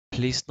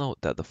Please note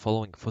that the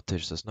following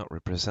footage does not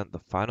represent the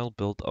final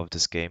build of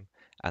this game,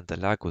 and the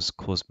lag was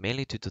caused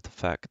mainly due to the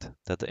fact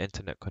that the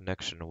internet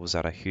connection was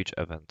at a huge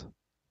event.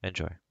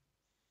 Enjoy.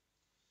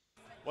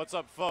 What's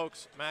up,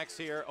 folks? Max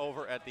here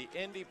over at the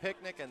Indie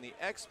Picnic and the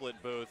XSplit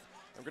booth.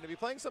 I'm going to be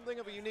playing something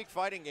of a unique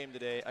fighting game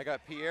today. I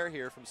got Pierre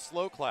here from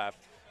Slow Clap,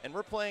 and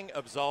we're playing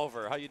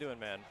Absolver. How you doing,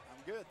 man?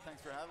 I'm good.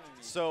 Thanks for having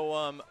me.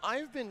 So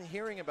I've been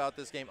hearing about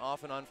this game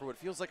off and on for what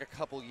feels like a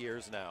couple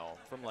years now,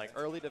 from like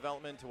early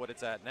development to what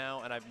it's at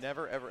now, and I've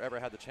never, ever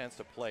had the chance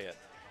to play it.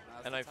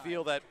 And I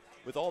feel that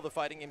with all the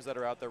fighting games that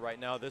are out there right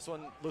now, this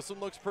one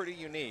looks pretty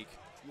unique.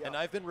 Yeah. And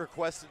I've been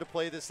requested to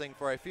play this thing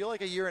for, I feel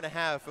like, a year and a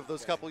half of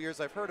those couple years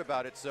I've heard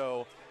about it.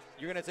 So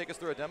you're going to take us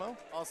through a demo?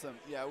 Awesome.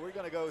 Yeah, we're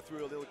going to go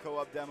through a little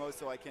co-op demo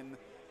so I can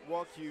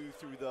walk you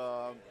through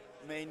the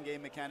main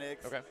game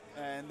mechanics. Okay.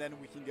 And then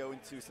we can go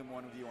into some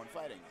 1v1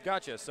 fighting.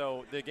 Gotcha.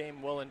 So the game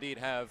will indeed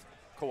have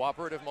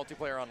cooperative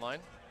multiplayer online?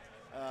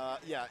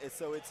 Yeah,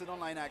 so it's an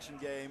online action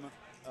game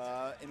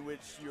in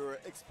which you're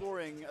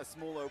exploring a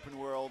small open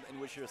world in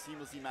which you're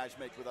seamlessly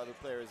matchmake with other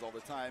players all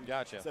the time.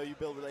 Gotcha. So you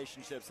build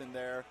relationships in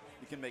there.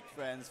 You can make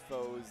friends,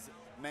 foes,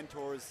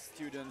 mentors,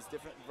 students,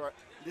 different.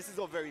 This is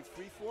all very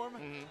freeform.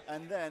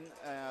 And then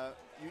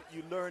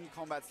you learn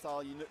combat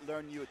style, you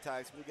learn new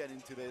attacks. We'll get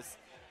into this.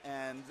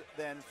 And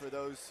then for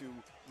those who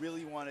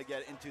really want to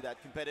get into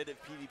that competitive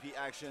PvP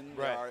action,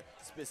 there are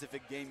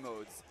specific game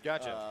modes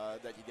that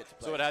you get to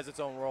play. So it has its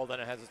own world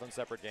and it has its own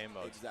separate game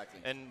modes. Exactly.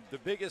 And the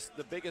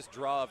biggest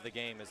draw of the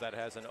game is that it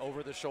has an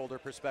over-the-shoulder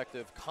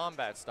perspective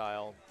combat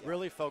style,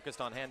 really focused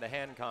on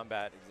hand-to-hand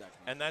combat. Exactly.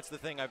 And that's the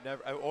thing I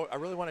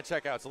really want to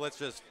check out. So let's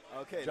just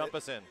jump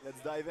us in. Let's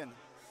dive in.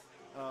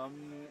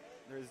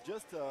 There's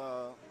just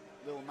a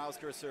little mouse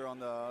cursor on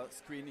the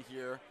screen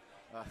here.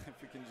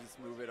 If we can just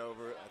move it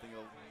over, I think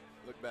it'll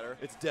look better.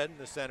 It's dead in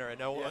the center,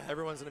 and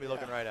everyone's going to be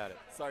looking right at it.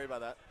 Sorry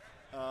about that.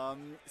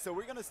 So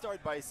we're going to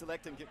start by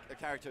selecting a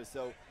character.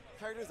 So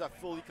characters are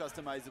fully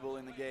customizable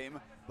in the game,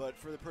 but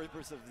for the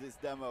purpose of this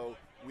demo,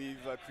 we've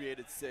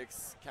created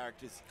 6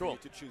 characters for you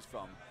to choose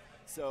from.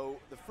 So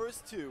the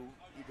first 2,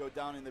 you go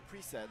down in the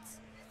presets.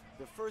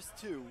 The first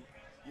 2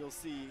 you'll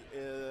see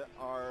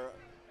are.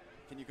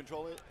 Can you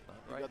control it?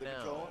 You right got the now.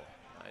 Control?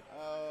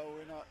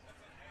 We're not.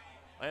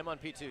 I am on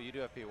P2. You do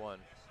have P1.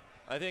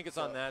 I think it's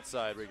on that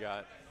side we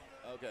got.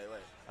 Okay,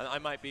 wait. I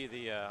might be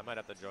the. I might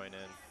have to join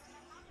in.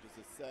 Just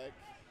a sec.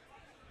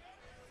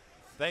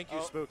 Thank you,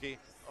 Spooky.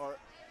 Or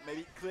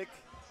maybe click.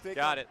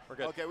 Got it. We're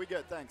good. Okay, we're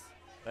good. Thanks.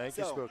 Thank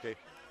you, Spooky.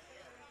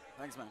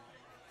 Thanks, man.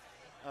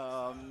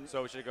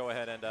 So we should go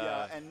ahead and.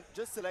 Yeah, and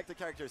just select the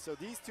character. So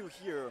these 2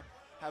 here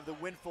have the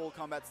Windfall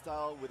combat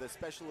style with a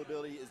special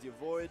ability is the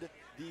Avoid.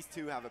 These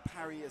 2 have a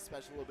parry, a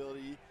special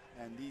ability,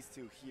 and these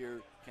 2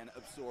 here can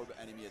absorb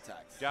enemy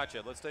attacks.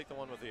 Gotcha. Let's take the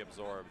one with the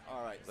absorb.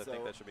 All right. So I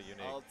think that should be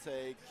unique.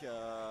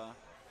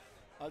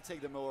 I'll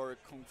take the more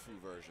Kung Fu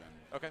version.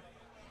 Okay.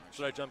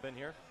 Should I jump in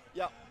here?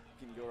 Yeah.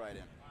 You can go right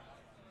in.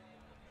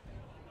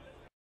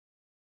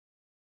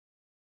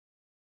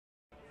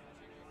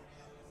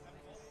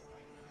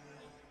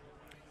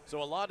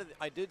 So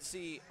I did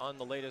see on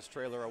the latest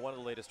trailer, or one of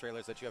the latest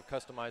trailers, that you have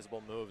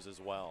customizable moves as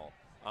well.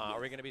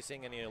 Are we going to be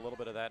seeing a little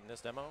bit of that in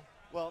this demo?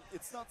 Well,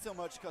 it's not so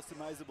much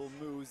customizable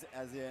moves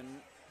as in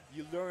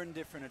you learn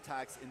different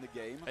attacks in the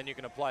game. And you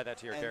can apply that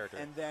to your character.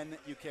 And then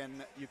you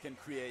can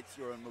create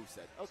your own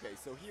moveset. Okay,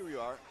 so here we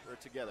are. We're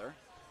together.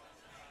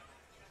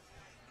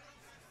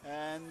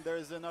 And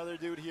there's another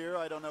dude here.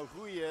 I don't know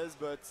who he is,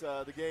 but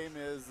the game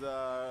is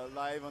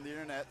live on the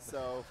internet,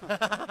 so for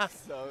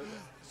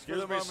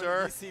the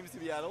moment he seems to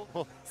be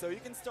idle. So you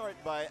can start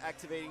by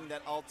activating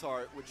that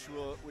altar,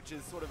 which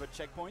is sort of a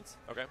checkpoint.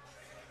 Okay.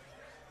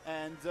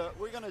 And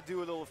we're going to do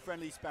a little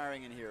friendly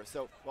sparring in here.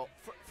 So, well,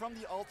 from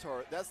the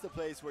altar, that's the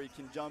place where you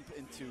can jump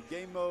into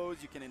game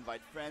modes, you can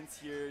invite friends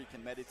here, you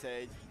can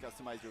meditate, you can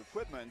customize your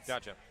equipment.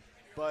 Gotcha.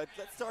 But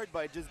let's start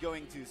by just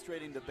going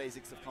straight into the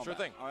basics of combat. Sure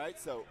thing. All right,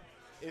 so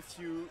if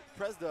you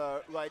press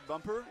the right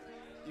bumper,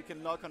 you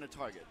can lock on a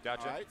target.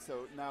 Gotcha. All right,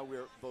 so now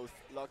we're both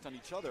locked on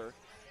each other,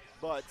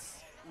 but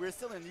we're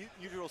still in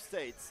neutral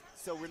states,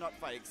 so we're not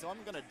fighting. So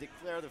I'm going to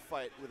declare the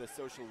fight with a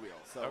social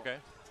wheel. So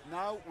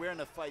now we're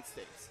in a fight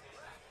state.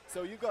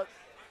 So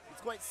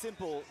it's quite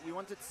simple. We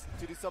wanted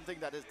to do something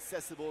that is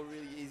accessible,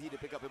 really easy to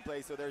pick up and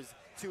play. So there's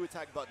 2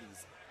 attack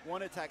buttons.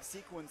 One attack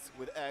sequence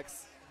with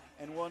X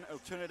and one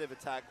alternative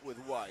attack with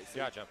Y. So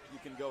gotcha. You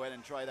can go ahead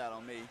and try that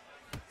on me.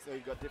 So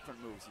you've got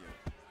different moves here.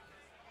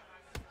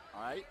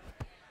 All right.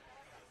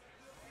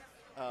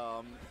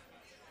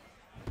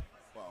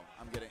 Well,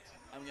 I'm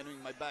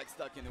getting my back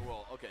stuck in the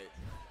wall. Okay.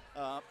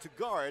 To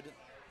guard,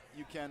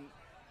 you can.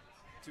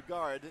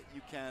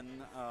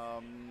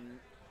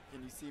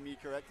 Can you see me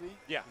correctly?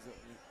 Yeah.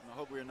 I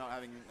hope we're not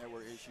having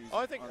network issues. Oh,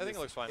 I think it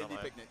looks fine on mine.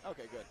 Picnic.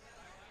 Okay, good.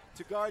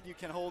 To guard, you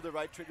can hold the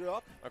right trigger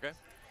up. Okay.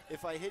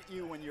 If I hit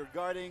you when you're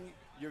guarding,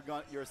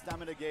 your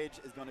stamina gauge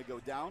is going to go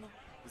down.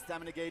 The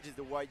stamina gauge is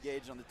the white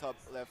gauge on the top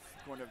left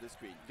corner of the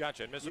screen.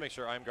 Gotcha. And just to make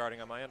sure I'm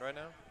guarding on my end right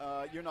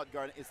now? You're not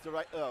guarding. It's the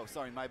right. Oh,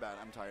 sorry, my bad.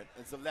 I'm tired.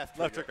 It's the left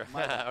trigger.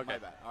 My bad. Okay. My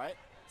bad. All right.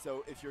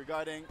 So if you're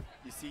guarding,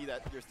 you see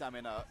that your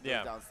stamina goes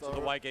down slower. So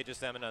the white gauge is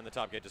stamina and the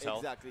top gauge is health.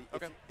 Exactly.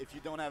 Okay. If you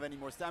don't have any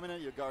more stamina,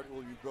 your guard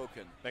will be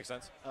broken. Makes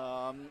sense.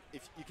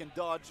 If you can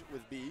dodge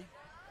with B,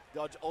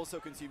 dodge also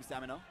consumes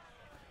stamina.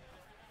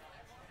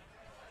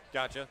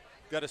 Gotcha.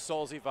 Got a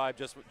Soulsy vibe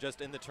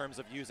just in the terms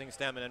of using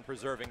stamina and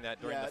preserving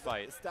that during the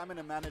fight. The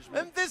stamina management.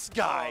 And this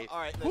guy! All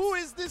right, who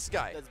is this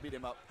guy? Let's beat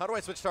him up. How do I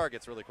switch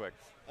targets really quick?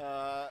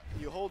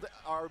 You hold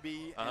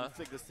RB and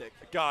flick the stick.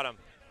 Got him.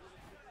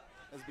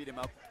 Let's beat him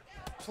up.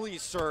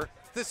 Please, sir.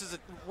 This is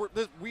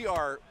we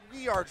are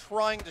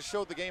trying to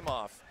show the game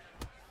off.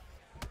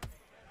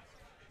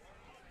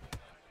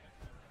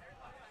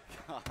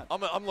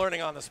 I'm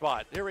learning on the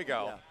spot. Here we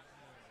go.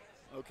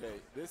 Yeah. Okay,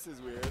 this is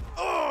weird.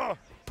 Oh!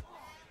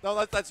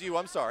 No, that's you.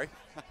 I'm sorry.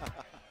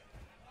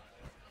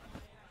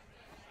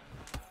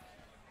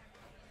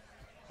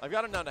 I've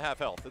got him down to half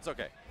health. It's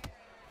okay.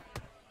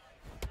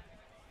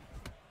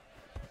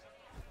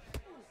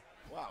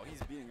 Wow, he's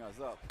beating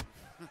us up.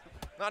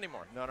 Not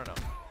anymore. No.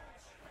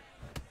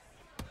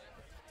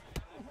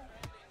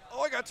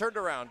 Oh, I got turned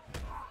around.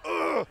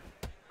 I'm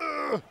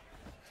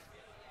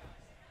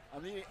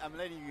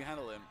letting you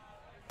handle him.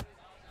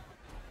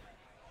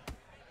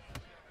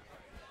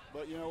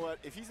 But you know what?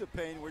 If he's a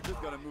pain, we're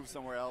just going to move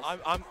somewhere else.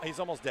 He's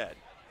almost dead.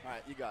 All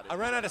right, you got it. I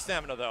ran out of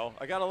stamina, though.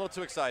 I got a little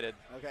too excited.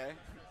 Okay.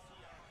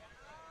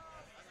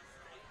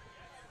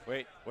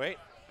 Wait. Wait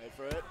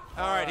for it.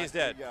 All right, he's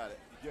dead. You got it.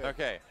 Good.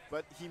 Okay.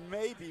 But he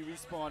may be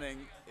respawning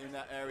in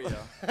that area.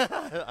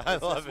 I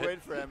love it.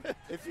 Wait for him.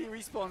 If he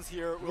respawns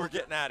here, we're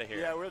getting out of here.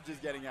 Yeah, we're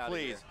just getting out of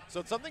here. Please.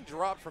 So something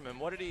dropped from him.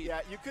 What did he?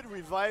 Yeah, you could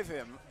revive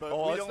him, but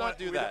we don't want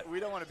to do that. We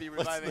don't want to be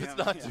reviving him.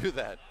 Let's not do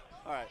that.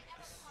 All right.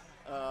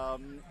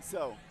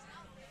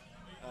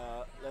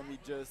 Let me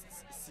just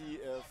see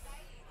if,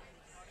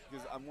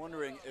 because I'm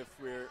wondering if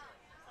we're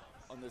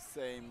on the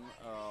same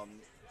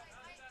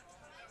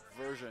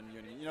version.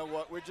 You know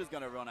what? We're just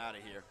gonna run out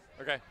of here.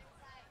 Okay.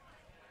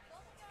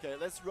 Okay,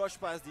 let's rush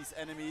past these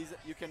enemies.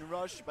 You can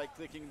rush by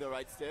clicking the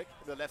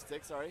left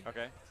stick, sorry.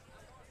 Okay.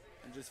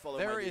 And just follow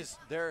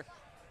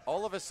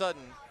all of a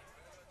sudden,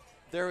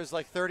 there was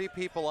like 30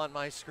 people on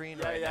my screen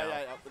now.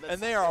 Yeah. And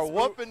they are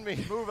whooping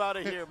me. Move out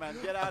of here, man.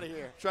 Get out of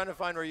here. Trying to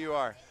find where you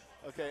are.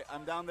 Okay,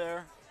 I'm down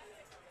there.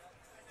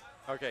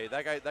 Okay,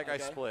 that guy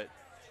split.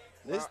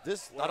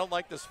 I don't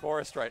like this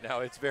forest right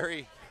now. It's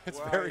very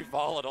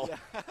volatile.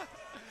 Yeah.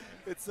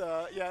 It's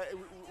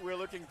we're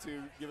looking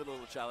to give it a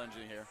little challenge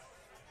in here.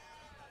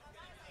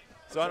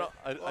 So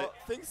okay.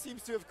 Things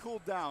seems to have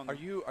cooled down. Are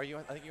you? I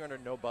think you're under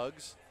no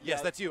bugs.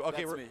 Yes, that's you.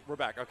 Okay, we're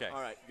back. Okay.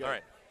 All right. Good. All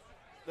right.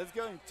 Let's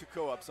go into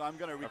co-op. So I'm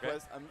gonna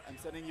request. Okay. I'm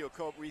sending you a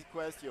co-op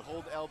request. You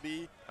hold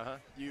LB.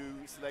 You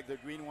select the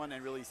green one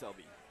and release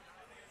LB.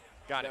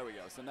 Got it. There we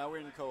go. So now we're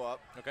in co-op.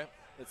 Okay.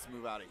 Let's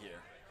move out of here.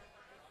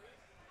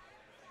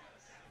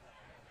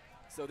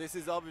 So this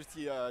is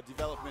obviously a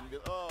development.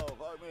 Oh,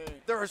 fuck me.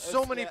 There are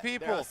so many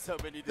people. There are so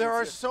many. There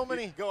are so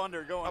many. Go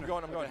under. I'm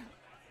going.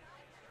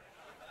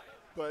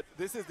 But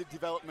this is the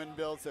development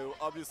build, so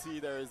obviously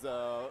there's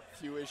a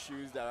few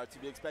issues that are to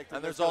be expected.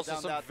 And there's also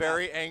some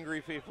very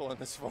angry people in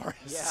this forest.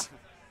 Yeah.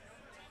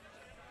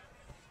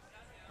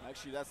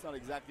 Actually, that's not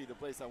exactly the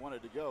place I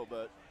wanted to go,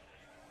 but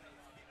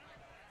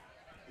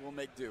we'll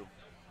make do.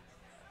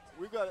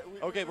 We've got.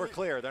 We're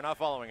clear. They're not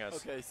following us.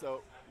 Okay,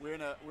 so we're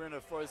in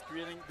a forest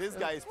creating. This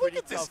guy is pretty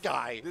tough. Look at this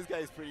guy. This guy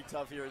is pretty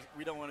tough here.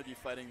 We don't want to be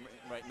fighting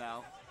right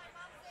now.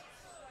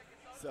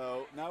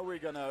 So now we're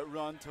gonna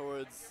run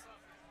towards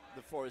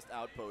the forest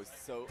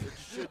outpost, so it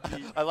should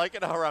be. I like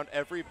it how around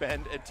every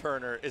bend and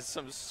turner is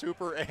some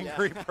super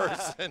angry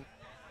person.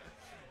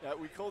 Yeah,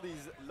 we call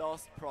these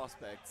lost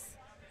prospects.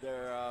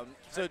 They're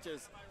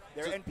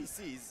they're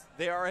NPCs.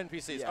 They are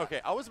NPCs. Yeah.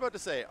 Okay, I was about to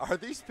say, are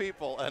these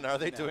people and are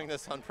they doing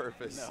this on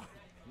purpose?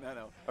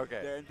 No. Okay.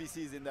 They're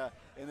NPCs in the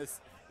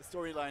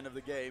storyline of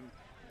the game.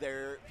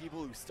 They're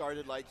people who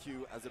started like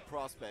you as a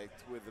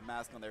prospect with a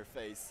mask on their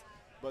face,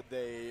 but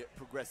they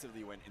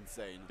progressively went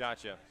insane.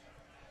 Gotcha.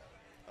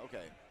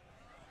 Okay.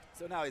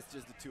 So now it's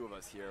just the two of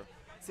us here.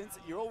 Since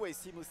you're always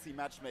seamlessly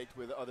matchmaked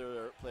with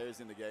other players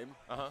in the game.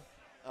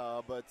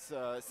 But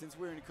since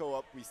we're in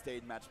co-op, we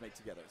stayed matchmade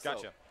together.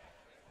 Gotcha. So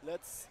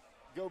let's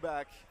go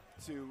back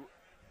to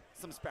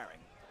some sparring.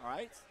 All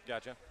right?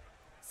 Gotcha.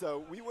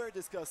 So we were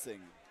discussing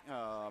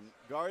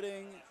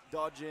guarding,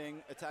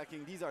 dodging,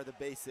 attacking. These are the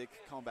basic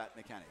combat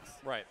mechanics.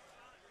 Right.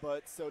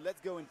 But so let's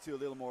go into a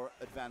little more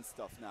advanced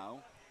stuff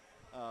now.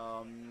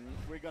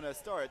 We're going to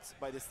start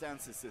by the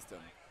stances system.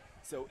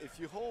 So if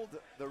you hold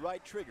the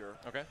right trigger,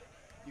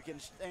 you can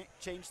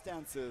change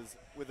stances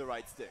with the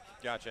right stick.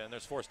 Gotcha, and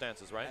there's 4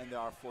 stances, right? And there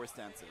are 4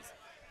 stances.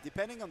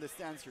 Depending on the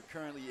stance you're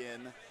currently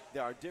in,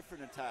 there are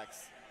different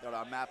attacks that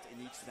are mapped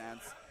in each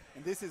stance,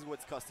 and this is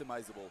what's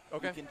customizable.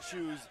 Okay. You can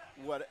choose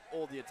what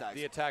all the attacks.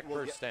 The attack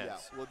per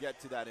stance. Yeah, we'll get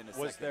to that in a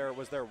second.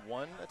 Was there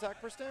 1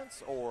 attack per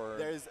stance, or?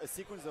 There's a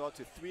sequence of up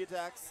to 3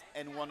 attacks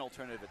and 1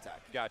 alternative attack.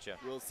 Gotcha.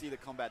 We'll see the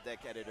combat deck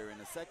editor in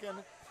a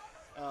second.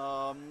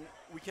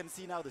 We can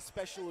see now the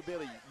special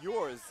ability.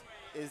 Yours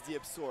is the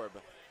Absorb.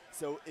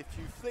 So if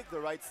you flick the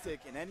right stick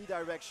in any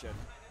direction,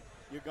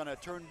 you're going to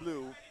turn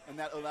blue, and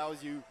that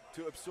allows you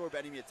to absorb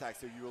enemy attacks.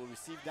 So you will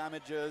receive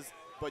damages,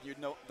 but you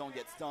don't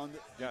get stunned,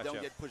 you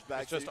don't get pushed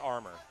back. It's just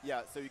armor.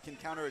 Yeah, so you can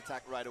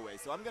counterattack right away.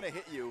 So I'm going to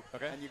hit you,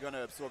 and you're going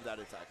to absorb that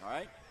attack, all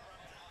right?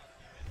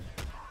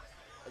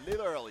 A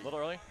little early. A little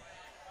early.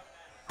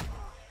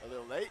 A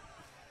little late.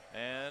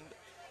 And,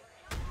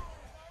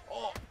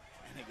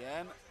 and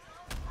again.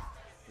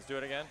 Let's do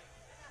it again.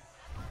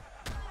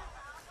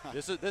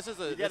 This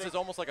is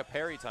almost like a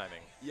parry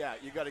timing. Yeah,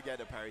 you got to get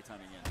a parry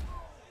timing in.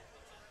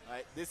 All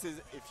right, this is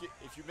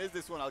if you miss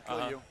this one, I'll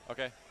kill you.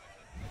 Okay.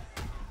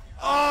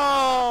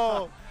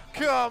 Oh,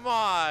 come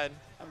on!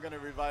 I'm gonna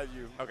revive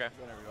you. Okay. I'm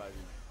gonna revive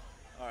you.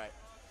 All right.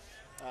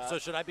 So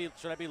should I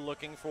be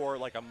looking for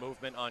like a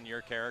movement on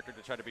your character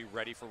to try to be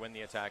ready for when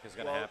the attack is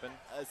gonna happen?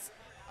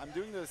 I'm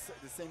doing the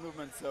same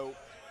movement. So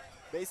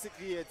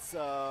basically, it's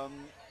I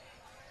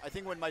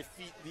think when my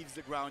feet leaves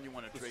the ground, you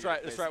want to trigger.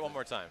 Let's try it one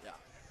more time. Yeah.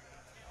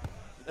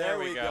 There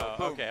we go.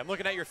 Okay, I'm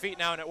looking at your feet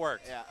now, and it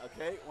worked. Yeah.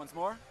 Okay. Once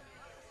more.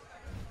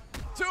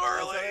 Too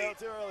early.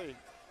 Too early.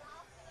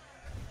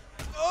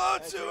 Oh,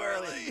 too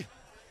early.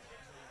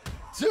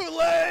 Too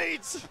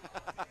late.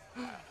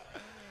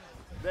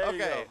 There you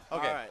go.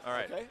 Okay. All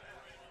right. Okay.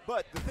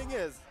 But the thing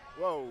is,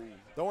 whoa.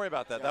 Don't worry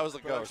about that. That was a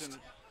ghost.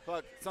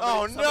 Fuck.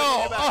 Somebody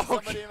no.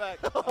 Somebody back.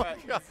 All right.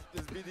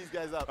 Just beat these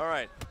guys up. All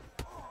right.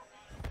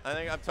 I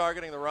think I'm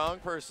targeting the wrong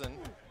person.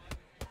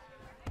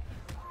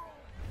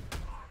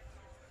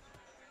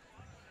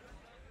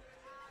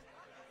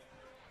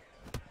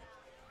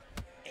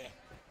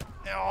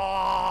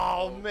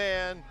 Oh,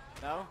 man.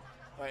 No? All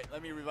right,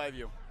 let me revive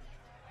you.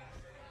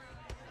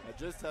 I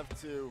just have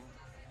to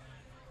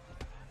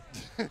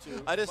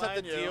I just have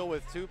to deal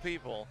with two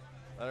people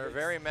that are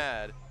very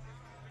mad.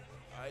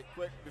 All right,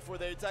 quick, before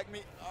they attack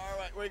me. All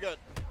right, we're good.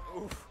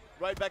 Oof,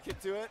 right back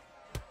into it.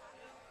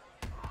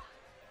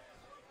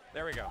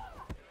 There we go.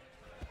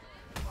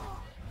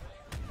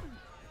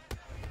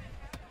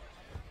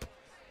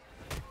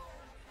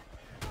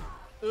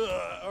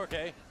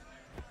 Okay.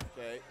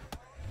 Okay.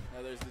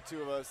 Now there's the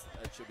two of us.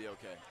 That should be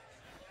okay.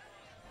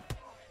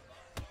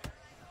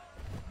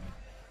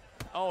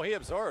 Oh, he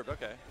absorbed.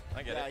 Okay,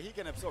 I get it. Yeah, he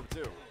can absorb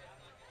too.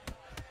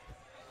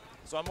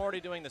 So I'm already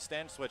doing the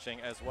stance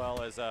switching as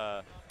well as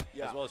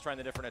trying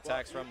the different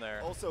attacks from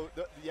there. Also,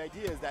 the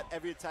idea is that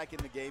every attack in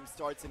the game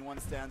starts in one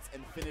stance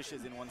and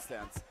finishes in one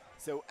stance.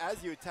 So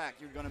as you attack,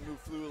 you're going to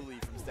move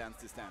fluidly from stance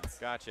to stance.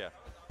 Gotcha.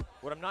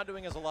 What I'm not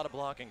doing is a lot of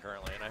blocking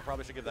currently, and I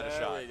probably should give that a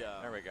shot. There we go.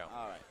 There we go.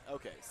 All right.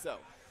 Okay. So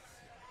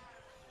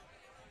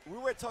we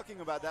were talking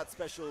about that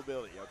special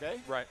ability. Okay.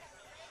 Right.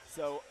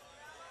 So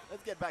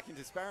let's get back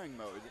into sparring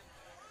mode.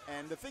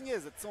 And the thing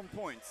is, at some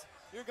point,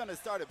 you're going to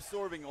start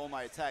absorbing all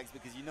my attacks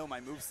because you know my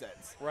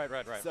movesets. Right.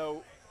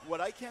 So what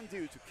I can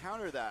do to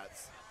counter that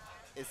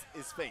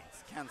is feint,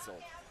 cancel.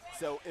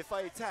 So if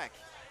I attack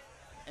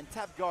and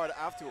tap guard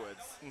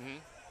afterwards,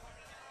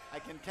 I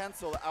can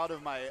cancel out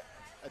of my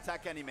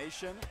attack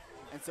animation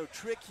and so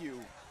trick you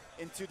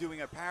into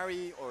doing a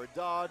parry or a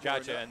dodge.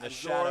 Gotcha, and the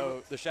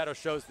shadow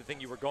shows the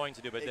thing you were going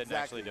to do but didn't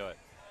actually do it.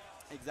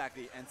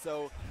 Exactly, and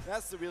so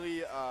that's the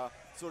really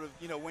sort of,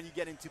 when you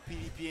get into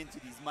PvP, into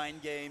these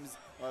mind games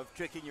of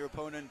tricking your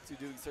opponent to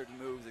doing certain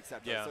moves,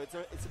 etc. Yeah.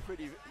 So it's a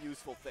pretty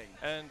useful thing.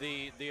 And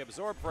the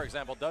absorb, for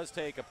example, does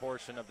take a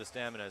portion of the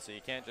stamina, so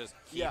you can't just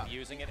keep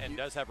using it, and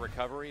does have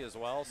recovery as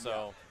well.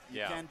 So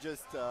you can't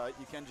just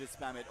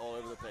spam it all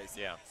over the place.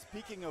 Yeah.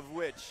 Speaking of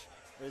which,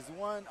 there's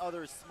one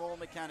other small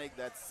mechanic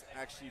that's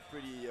actually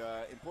pretty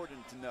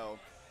important to know.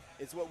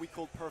 It's what we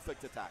call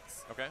perfect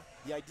attacks. Okay.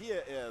 The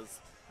idea is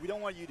we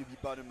don't want you to be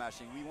button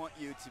mashing. We want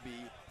you to be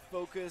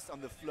focused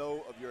on the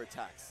flow of your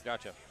attacks.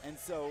 Gotcha. And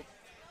so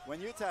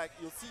when you attack,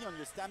 you'll see on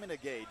your stamina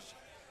gauge,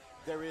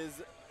 there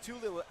is two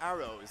little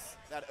arrows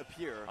that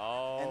appear.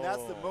 Oh. And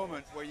that's the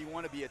moment where you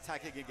want to be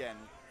attacking again.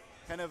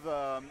 Kind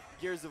of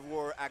Gears of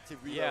War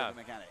active reload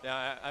mechanic.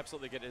 Yeah, I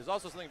absolutely get it. There's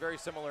also something very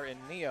similar in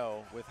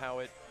Neo with how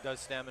it does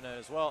stamina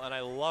as well, and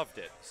I loved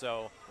it.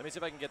 So let me see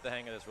if I can get the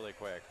hang of this really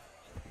quick.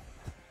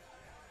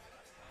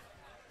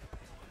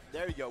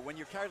 There you go. When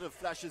your character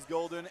flashes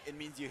golden, it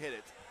means you hit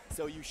it.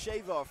 So you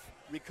shave off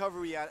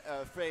recovery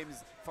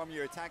frames from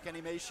your attack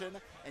animation,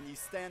 and you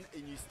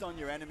stun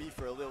your enemy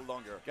for a little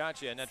longer.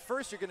 Gotcha. And at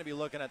first, you're going to be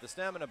looking at the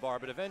stamina bar,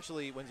 but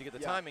eventually, once you get the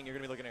timing, you're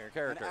going to be looking at your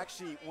character. And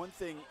actually, one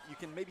thing, you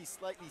can maybe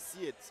slightly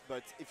see it,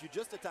 but if you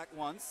just attack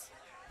once,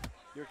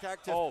 your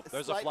character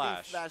there's slightly a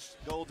flash. flashed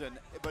golden,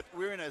 but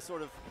we're in a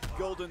sort of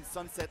golden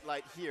sunset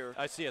light here.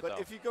 I see it, but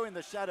though. if you go in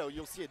the shadow,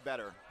 you'll see it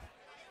better.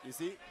 You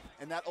see?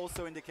 And that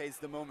also indicates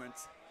the moment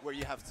where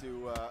you have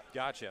to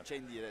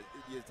change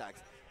the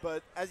attacks.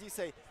 But as you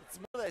say, it's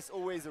more or less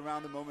always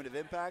around the moment of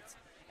impact,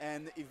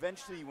 and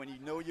eventually when you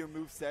know your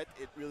moveset,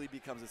 it really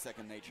becomes a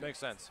second nature. Makes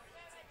sense.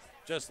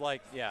 Just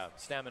like,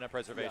 stamina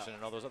preservation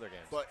and all those other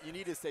games. But you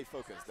need to stay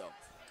focused,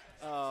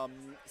 though.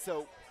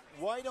 So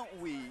why don't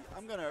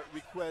I'm going to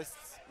request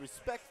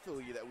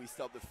respectfully that we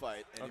stop the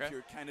fight, and if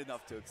you're kind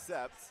enough to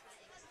accept,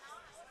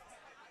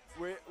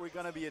 we're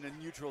going to be in a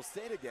neutral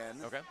state again.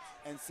 Okay.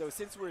 And so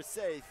since we're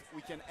safe,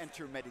 we can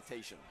enter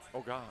meditation.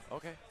 Oh, God.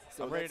 Okay.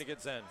 So I'm ready to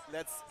get zen.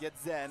 Let's get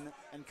zen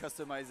and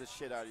customize the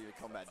shit out of your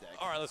combat deck.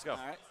 All right, let's go. All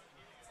right.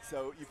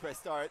 So you press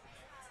start,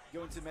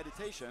 go into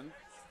meditation,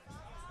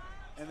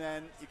 and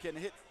then you can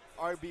hit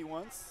RB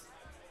once.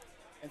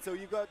 And so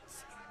you got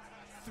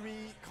 3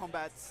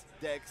 combat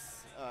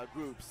decks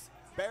groups: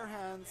 bare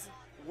hands,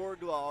 war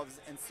gloves,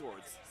 and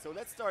swords. So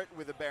let's start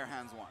with the bare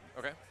hands one.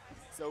 Okay.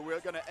 So we're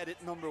going to edit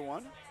number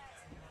 1.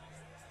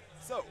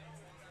 So,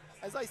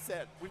 as I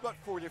said, we've got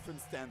 4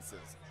 different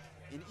stances.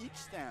 In each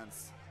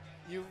stance,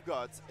 you've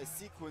got a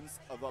sequence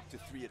of up to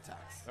 3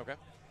 attacks. Okay.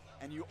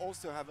 And you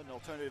also have an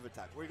alternative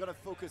attack. We're going to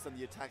focus on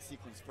the attack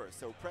sequence first.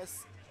 So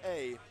press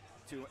A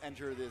to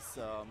enter this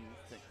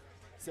thing.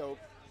 So,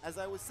 as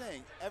I was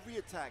saying, every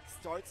attack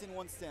starts in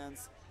one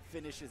stance,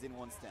 finishes in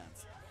one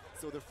stance.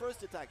 So the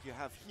first attack you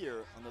have here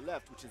on the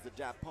left, which is the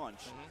jab punch,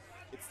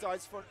 it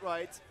starts front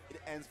right,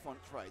 it ends front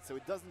right. So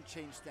it doesn't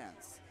change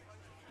stance.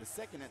 The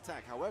second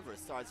attack, however,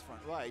 starts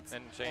front right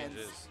and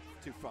changes ends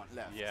to front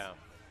left. Yeah.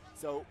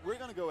 So we're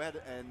going to go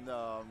ahead and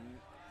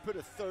put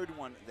a third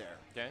one there.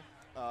 Okay.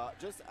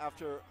 Just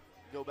after,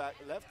 go back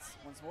left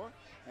once more,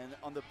 and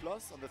on the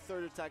plus, on the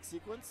third attack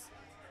sequence,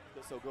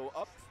 so go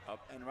up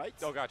and right.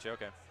 Oh, gotcha,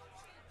 okay.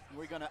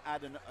 We're going to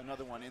add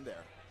another one in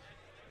there.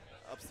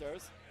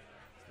 Upstairs.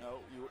 No,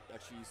 you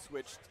actually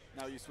switched.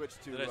 Now you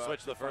switched to. Did I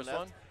switch the first left.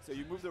 one? So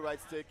you move the right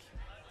stick,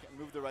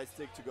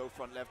 to go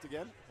front left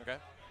again. Okay.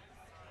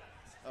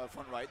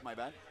 Front right, my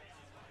bad.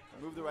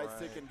 Move the right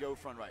stick and go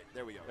front right.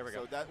 There we go. There we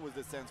go. So that was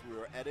the sense we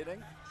were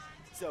editing.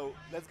 So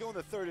let's go on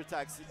the third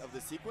attack of the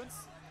sequence,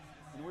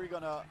 and we're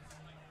gonna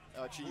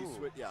actually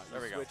switch. Yeah,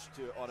 you switch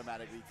to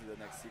automatically to the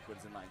next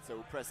sequence in line.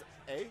 So press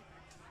A.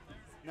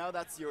 Now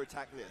that's your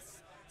attack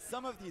list.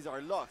 Some of these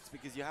are locked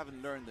because you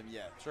haven't learned them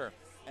yet. Sure.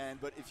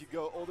 But if you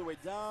go all the way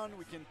down,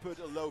 we can put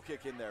a low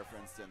kick in there, for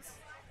instance.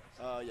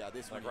 Yeah,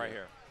 this one. Like right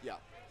here. Yeah.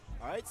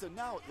 All right. So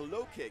now the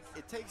low kick,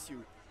 it takes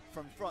you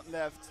from front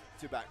left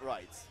to back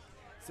right.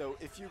 So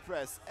if you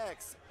press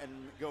X and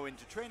go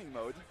into training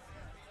mode,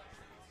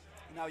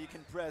 now you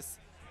can press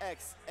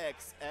X,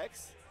 X,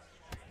 X,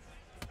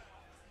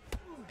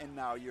 and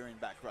now you're in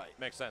back right.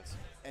 Makes sense.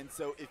 And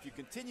so if you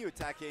continue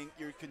attacking,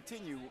 you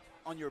continue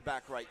on your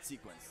back right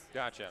sequence.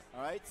 Gotcha.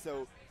 All right,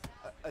 so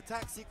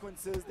attack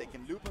sequences, they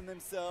can loop on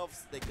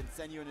themselves, they can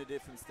send you in a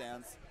different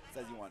stance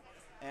as you want.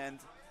 And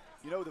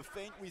you know the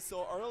feint we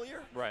saw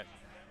earlier? Right.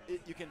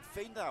 You can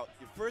feint out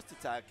your first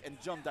attack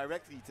and jump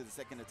directly to the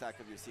second attack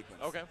of your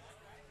sequence. Okay.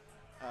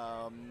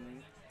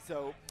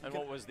 And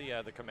what was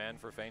the command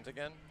for feint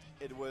again?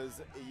 It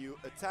was you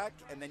attack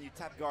and then you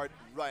tap guard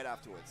right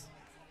afterwards.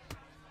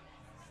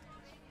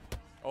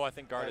 Oh, I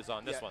think guard is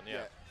on this one,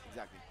 yeah.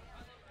 Exactly.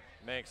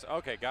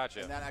 Okay,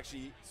 gotcha. And that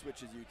actually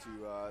switches you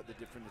to the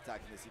different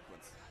attack in the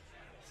sequence.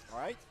 All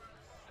right?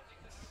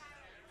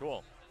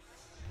 Cool.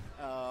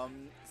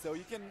 So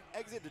you can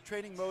exit the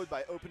training mode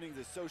by opening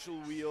the social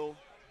wheel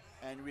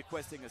and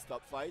requesting a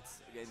stop fight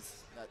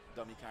against that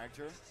dummy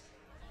character.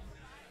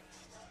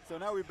 So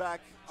now we're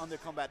back on the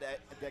combat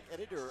deck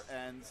editor,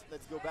 and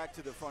let's go back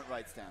to the front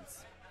right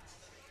stance.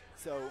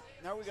 So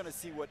now we're going to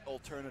see what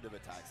alternative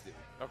attacks do.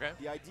 Okay.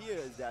 The idea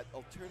is that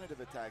alternative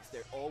attacks,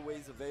 they're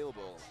always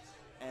available,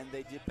 and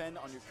they depend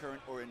on your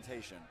current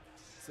orientation.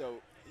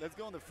 So let's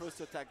go on the first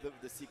attack of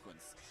the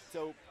sequence.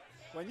 So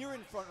when you're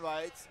in front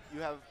right, you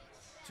have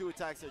 2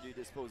 attacks at your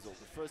disposal.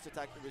 The first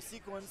attack of your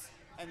sequence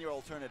and your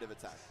alternative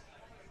attack.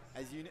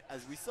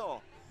 As we saw,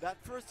 that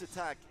first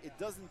attack, it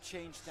doesn't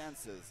change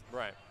stances.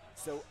 Right.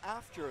 So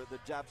after the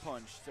jab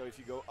punch, so if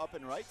you go up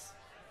and right,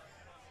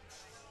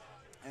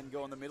 and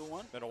go on the middle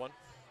one,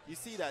 you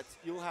see that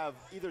you'll have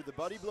either the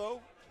body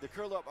blow, the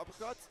curl up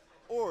uppercut,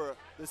 or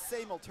the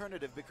same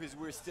alternative because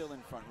we're still in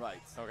front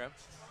right. Okay.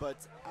 But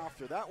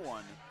after that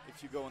one,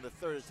 if you go on the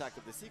third attack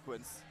of the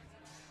sequence,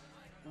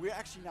 we're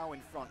actually now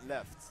in front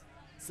left.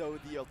 So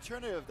the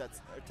alternative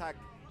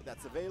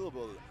that's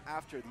available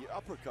after the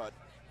uppercut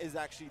is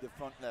actually the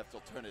front left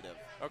alternative.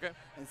 Okay.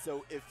 And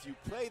so if you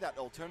play that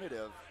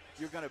alternative,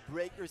 you're going to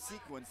break your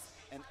sequence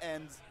and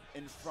end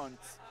in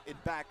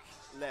back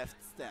left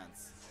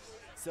stance.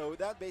 So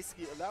that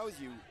basically allows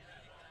you,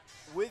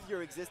 with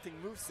your existing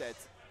moveset,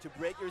 to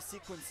break your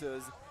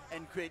sequences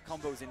and create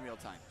combos in real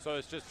time. So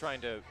it's just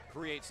trying to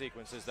create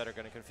sequences that are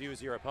going to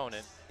confuse your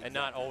opponent and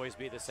not always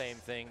be the same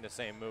thing, the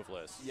same move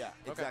list. Yeah,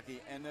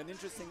 exactly. And an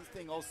interesting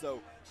thing also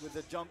with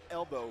the jump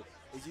elbow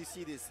is you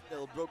see this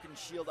little broken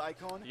shield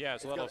icon. Yeah,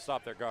 so that'll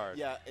stop their guard.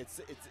 Yeah, it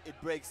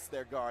breaks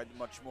their guard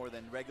much more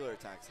than regular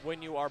attacks.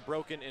 When you are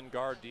broken in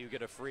guard, do you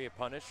get a free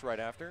punish right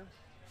after?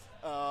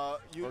 Or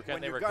can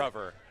they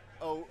recover?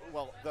 Oh,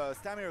 well, the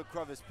stamina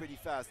recover is pretty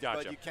fast,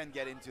 but you can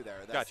get into there.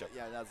 Gotcha.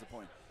 Yeah, that's the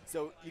point.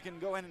 So you can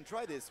go ahead and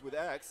try this with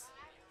X.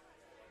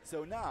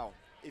 So now,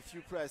 if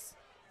you press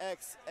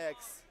X,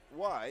 X,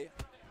 Y,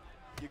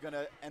 you're going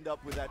to end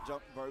up with that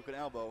jump broken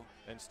elbow.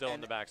 And still in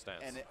the back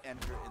stance. And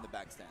enter in the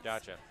back stance.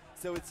 Gotcha.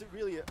 So it's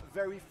really a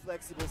very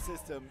flexible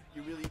system.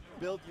 You really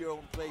build your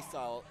own play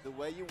style the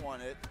way you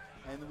want it.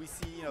 and we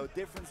see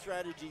different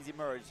strategies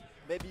emerge.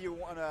 Maybe you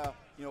want to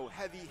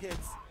heavy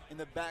hits in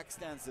the back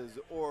stances,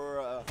 or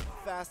a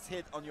fast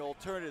hit on your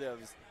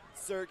alternatives,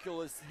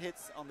 circular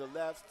hits on the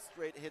left,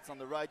 straight hits on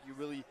the right. You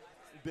really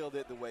build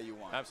it the way you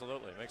want.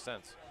 Absolutely, makes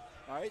sense.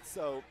 All right,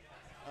 so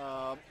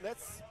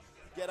let's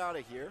get out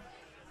of here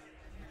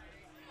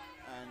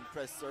and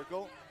press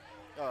circle.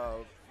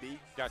 B.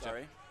 Gotcha.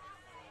 Sorry.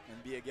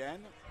 And B again.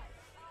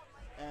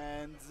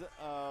 And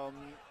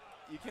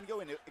you can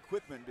go into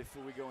equipment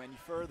before we go any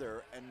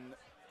further, and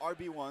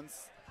RB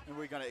once, and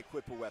we're gonna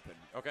equip a weapon.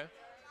 Okay.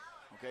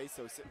 Okay,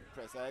 so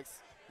press X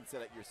and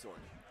select your sword.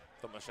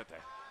 The machete.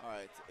 All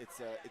right, it's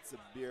a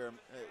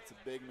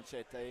big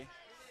machete,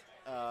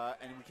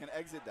 and we can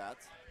exit that.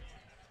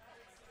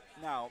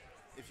 Now,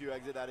 if you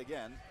exit that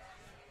again,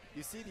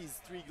 you see these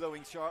 3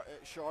 glowing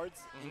shards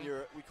in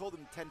your. We call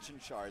them tension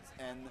shards,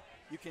 and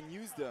you can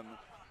use them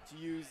to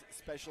use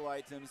special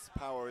items,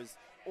 powers,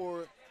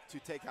 or to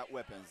take out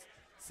weapons.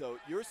 So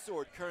your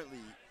sword currently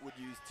would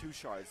use 2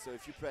 shards. So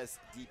if you press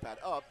D-pad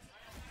up,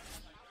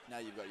 now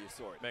you've got your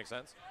sword. Makes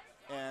sense.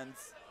 And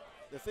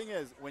the thing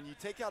is, when you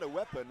take out a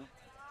weapon,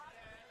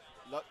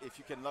 if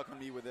you can lock on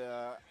me with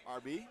a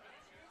RB.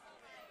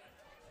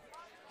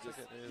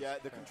 Yeah,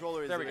 the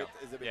controller is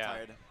a bit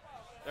tired.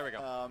 There we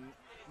go.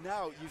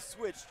 Now you've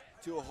switched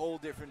to a whole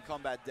different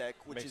combat deck,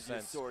 which Makes is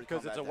sense. your sword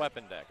because it's a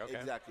weapon deck. Okay.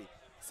 Exactly.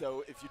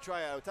 So if you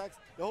try out attacks,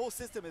 the whole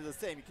system is the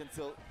same. You can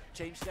still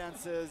change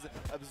stances,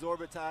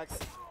 absorb attacks,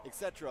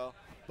 etc.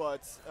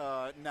 But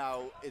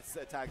now it's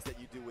attacks that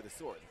you do with a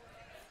sword.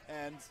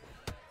 And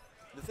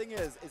the thing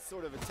is, it's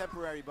sort of a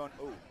temporary bonus.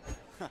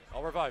 Oh.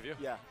 I'll revive you.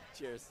 Yeah,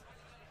 cheers.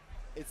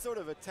 It's sort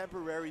of a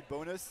temporary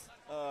bonus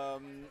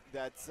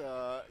that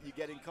you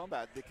get in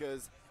combat,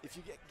 because if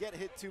you get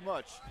hit too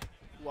much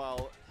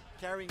while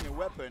carrying a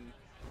weapon,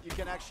 you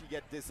can actually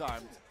get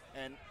disarmed,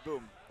 and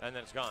boom. And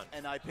then it's gone.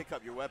 And I pick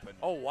up your weapon.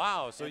 Oh,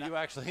 wow. So you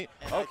actually,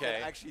 okay. I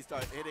can actually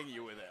start hitting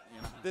you with it.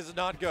 This is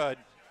not good.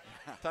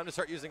 Time to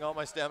start using all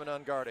my stamina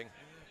on guarding.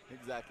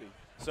 Exactly.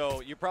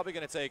 So you're probably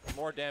going to take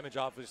more damage,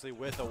 obviously,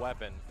 with a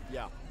weapon.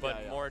 Yeah.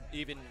 But more,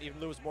 even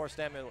lose more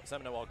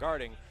stamina while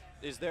guarding.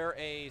 Is there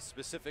a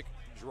specific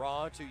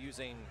draw to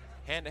using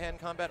hand-to-hand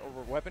combat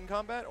over weapon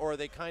combat, or are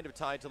they kind of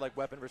tied to like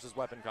weapon versus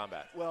weapon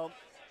combat? Well,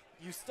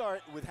 you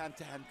start with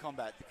hand-to-hand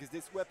combat, because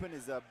this weapon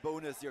is a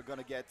bonus you're going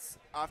to get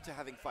after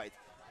having fight.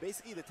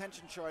 Basically, the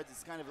tension shards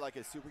is kind of like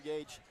a super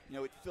gauge.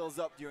 It fills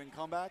up during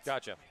combat.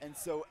 Gotcha. And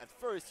so at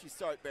first you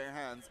start bare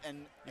hands,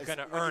 and you kind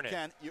of earn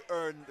it. You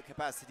earn the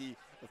capacity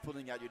of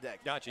pulling out your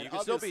deck. Gotcha. And you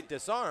can still be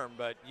disarmed,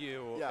 but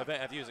you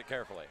have to use it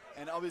carefully.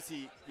 And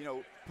obviously,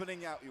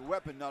 pulling out your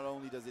weapon, not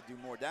only does it do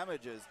more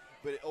damages,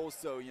 but it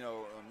also,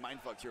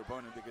 mindfucks your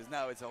opponent, because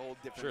now it's a whole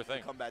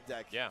different combat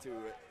deck to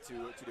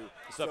do.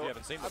 Stuff you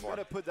haven't seen before. I'm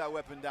going to put that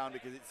weapon down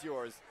because it's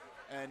yours,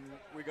 and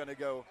we're going to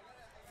go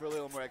for a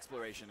little more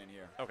exploration in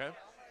here. Okay.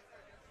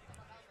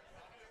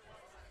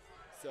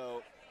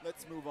 So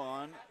let's move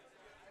on,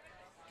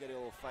 get a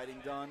little fighting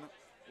done.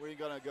 We're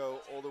going to go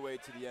all the way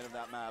to the end of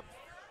that map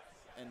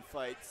and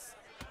fight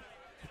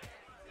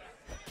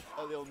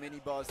a little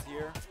mini boss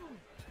here.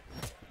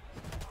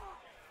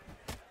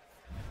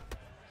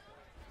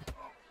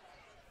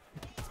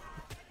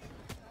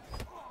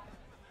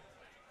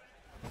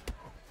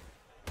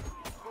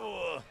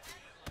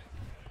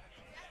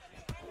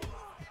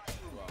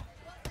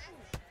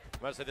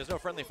 I'm about to say, there's no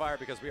friendly fire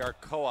because we are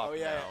co-op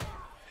now.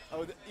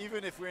 Oh,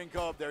 even if we're in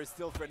co-op, there is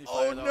still friendly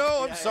fire. Oh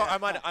no! I'm sorry. I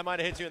might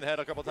have hit you in the head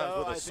a couple times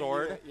with a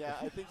sword. Yeah,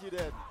 I think you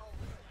did.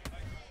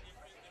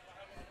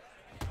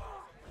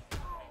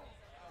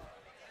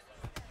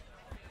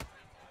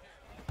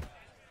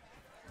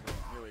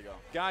 Here we go.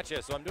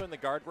 Gotcha. So I'm doing the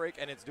guard break,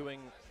 and it's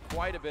doing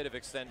quite a bit of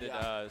extended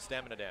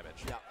stamina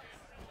damage. Yeah.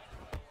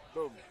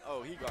 Boom.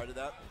 Oh, he guarded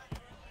that.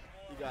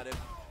 He got him.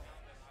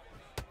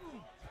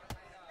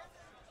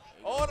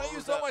 Oh, and I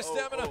used all my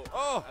stamina.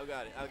 Oh. I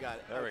got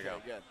it. There we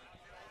go. Good.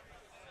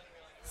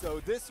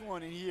 So this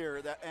one in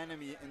here, that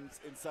enemy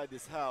inside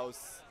this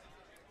house,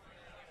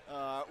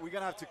 we're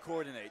gonna have to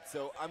coordinate.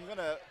 So I'm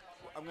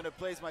gonna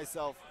place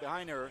myself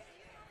behind her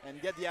and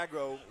get the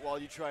aggro while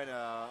you try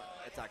to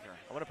attack her.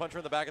 I'm gonna punch her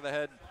in the back of the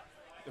head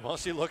while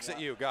she looks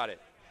at you. Got it.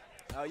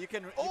 You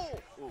can.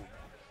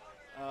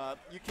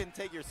 You can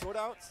take your sword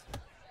out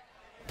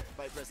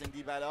by pressing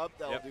D-pad up.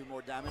 That'll do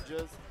more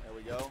damages. There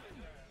we go.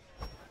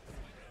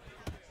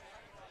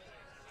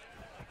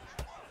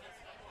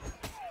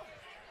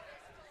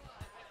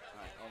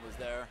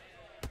 There.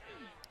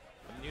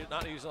 I'm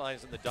not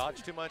utilizing the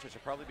dodge too much. I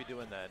should probably be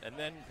doing that. And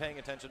then paying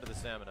attention to the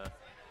stamina.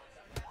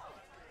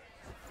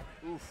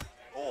 Oof.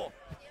 Oh.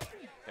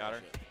 Got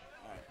her.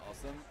 All right,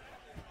 awesome.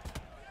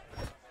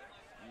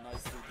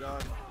 Nicely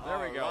done. There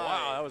we go.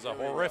 Wow, that was a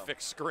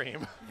horrific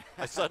scream.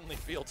 I suddenly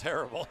feel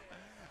terrible.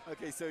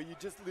 Okay, so you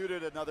just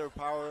looted another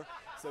power.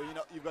 So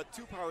you've got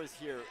 2 powers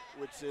here,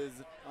 which is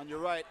on your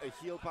right a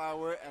heal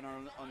power, and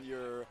on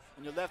your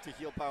left a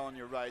heal power on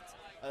your right,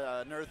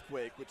 an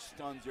earthquake, which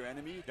stuns your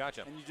enemy.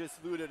 Gotcha. And you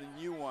just looted a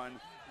new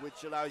one,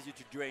 which allows you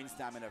to drain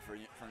stamina from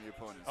your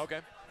opponents.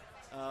 Okay.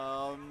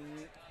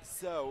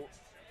 So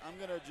I'm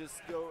going to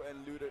just go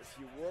and loot a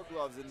few war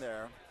gloves in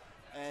there.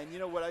 And you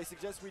know what I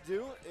suggest we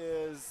do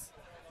is,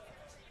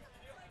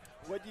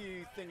 what do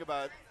you think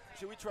about,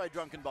 should we try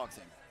drunken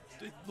boxing?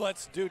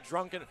 Let's do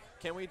drunken.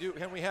 Can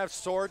we have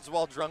swords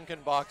while drunken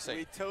boxing?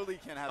 We totally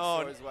can have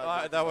swords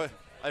while that was.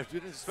 I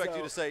didn't expect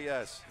you to say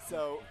yes.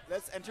 So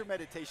let's enter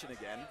meditation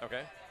again.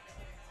 Okay.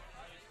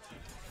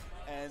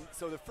 And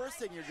so the first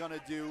thing you're going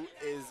to do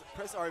is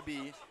press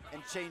RB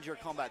and change your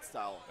combat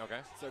style. Okay.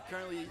 So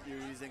currently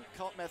you're using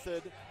cult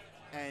method,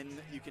 and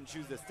you can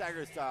choose the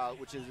stagger style,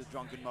 which is a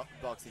drunken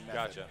boxing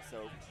method. Gotcha.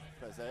 So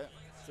press it.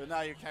 So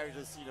now your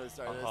character's started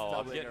stumbling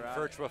I'm getting around.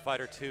 Virtua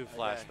Fighter 2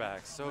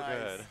 flashbacks. So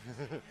nice.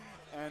 good.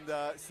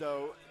 And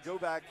so go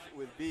back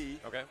with B.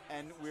 Okay.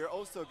 And we're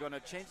also going to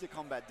change the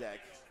combat deck.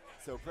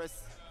 So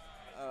press.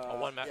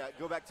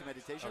 Go back to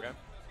meditation. Okay.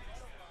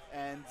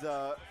 And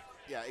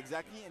yeah,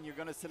 exactly. And you're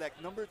going to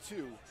select number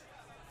 2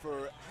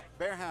 for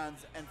bare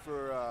hands and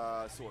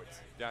for swords.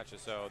 Gotcha.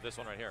 So this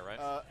one right here,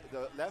 right?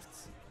 The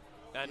left.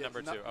 And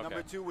number 2. Okay.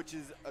 Number 2, which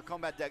is a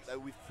combat deck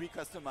that we've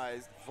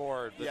pre-customized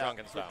for the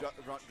drunken style.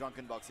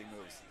 Drunken boxing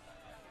moves.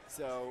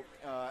 So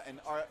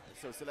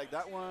so select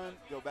that one,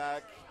 go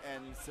back,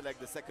 and select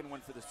the second one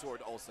for the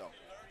sword also.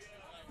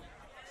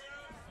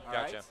 All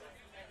gotcha. Right?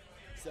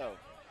 So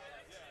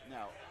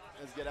now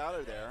let's get out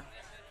of there,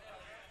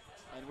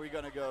 and we're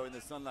gonna go in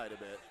the sunlight a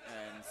bit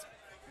and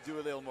do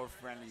a little more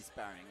friendly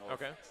sparring.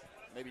 Okay.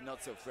 Maybe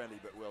not so friendly,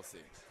 but we'll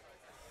see.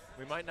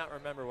 We might not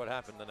remember what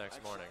happened the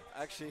next morning.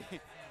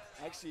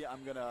 Actually,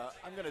 I'm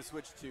gonna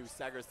switch to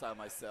stagger style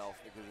myself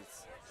because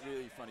it's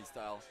really funny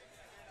style.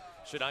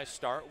 Should I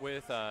start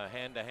with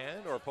hand to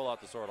hand or pull out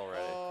the sword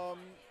already?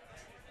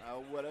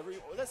 Whatever.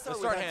 Let's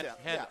start with hand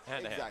to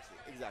hand.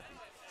 Exactly.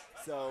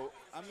 So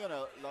I'm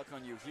gonna lock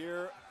on you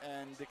here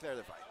and declare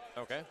the fight.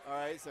 Okay. All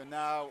right. So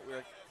now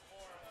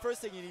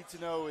first thing you need to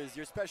know is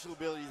your special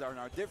abilities are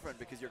now different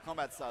because your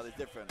combat style is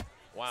different.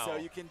 Wow. So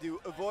you can do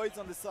avoids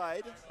on the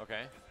side.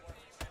 Okay.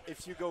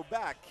 If you go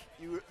back,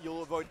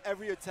 you'll avoid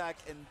every attack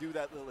and do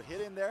that little hit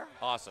in there.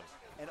 Awesome.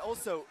 And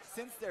also,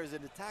 since there's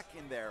an attack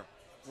in there,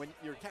 when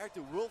your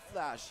character will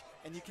flash,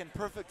 and you can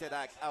perfect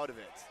attack out of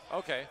it.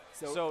 Okay.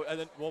 So and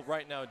then, well,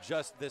 right now,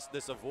 just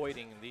this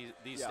avoiding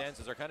these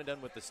stances are kind of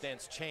done with the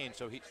stance change.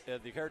 So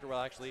the character will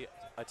actually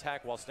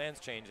attack while stance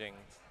changing.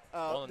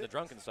 Well, in the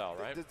drunken style,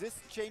 right? Does this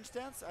change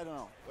stance? I don't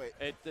know.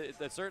 Wait.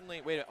 It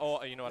certainly. Wait.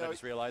 Oh, you know what? I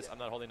just realized I'm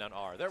not holding down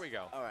R. There we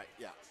go. All right.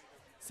 Yeah.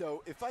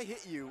 So if I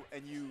hit you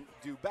and you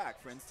do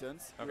back, for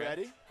instance, okay. You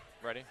ready?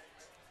 Ready.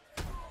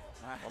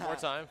 One more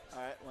time.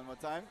 All right. One more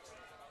time.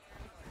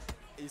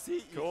 You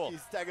see, cool. You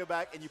stagger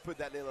back and you put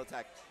that little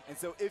attack. And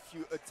so if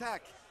you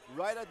attack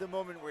right at the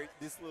moment where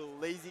this little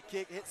lazy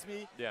kick hits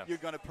me, you're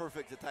going to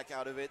perfect attack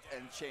out of it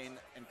and chain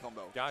and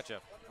combo.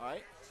 Gotcha. All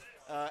right?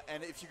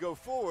 And if you go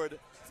forward,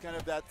 it's kind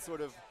of that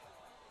sort of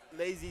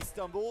lazy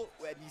stumble,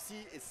 and you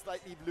see it's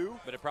slightly blue.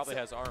 But it probably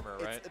has armor,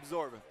 right? It's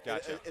absorb.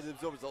 Gotcha. It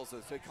absorbs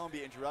also, so it can't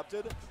be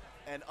interrupted.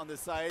 And on the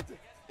side,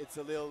 it's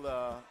a little,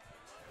 all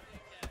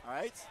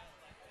right?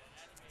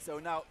 So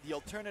now the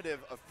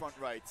alternative of front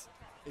right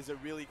is a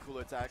really cool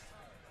attack.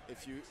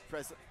 If you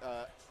press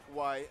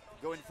Y,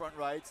 go in front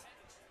right,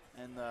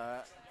 and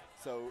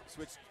so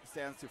switch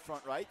stance to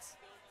front right.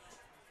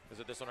 Is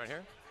it this one right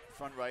here?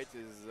 Front right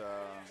is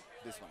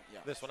this one, yeah.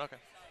 This one, okay.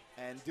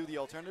 And do the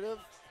alternative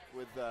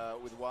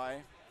with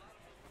Y.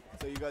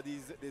 So you got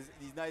these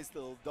nice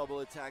little double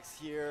attacks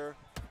here,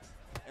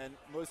 and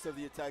most of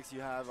the attacks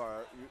you have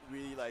are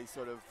really like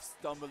sort of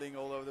stumbling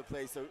all over the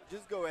place. So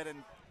just go ahead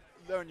and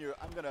learn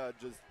I'm gonna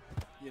just,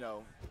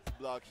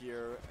 block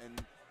here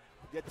and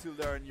get to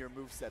learn your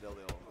moveset a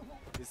little.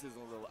 This is a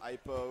little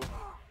IPO.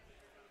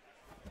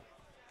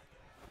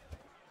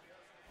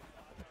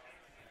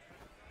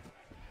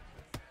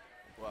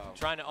 Wow. I'm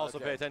trying to also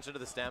pay attention to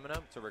the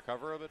stamina to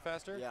recover a bit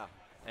faster. Yeah.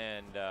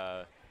 And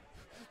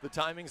the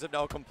timings have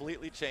now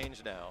completely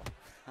changed now.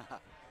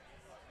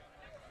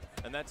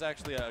 And that's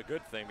actually a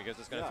good thing because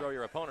it's going to throw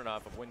your opponent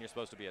off of when you're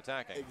supposed to be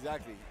attacking.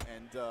 Exactly.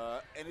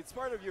 And it's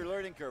part of your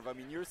learning curve. I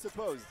mean, you're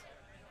supposed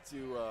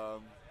to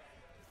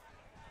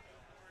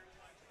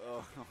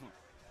oh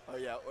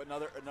yeah,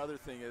 another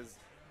thing is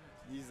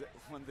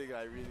one thing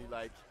I really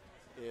like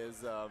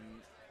is the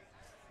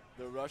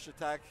rush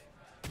attack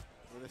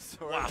with a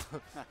sword. Wow.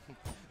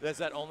 Does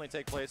that only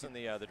take place in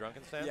the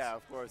drunken stance? Yeah,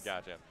 of course.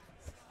 Gotcha.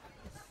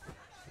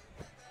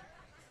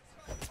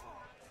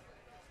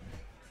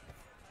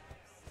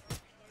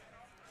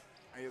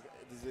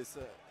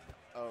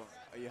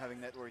 Are you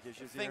having network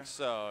issues here? I think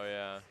so,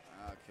 yeah.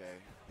 Okay.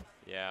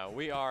 Yeah,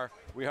 we are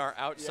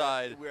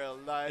outside. Yeah, we're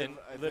live. In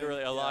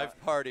literally a live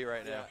party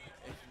right now.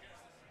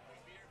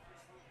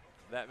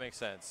 That makes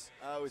sense.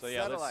 Oh, it's so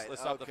yeah, satellite.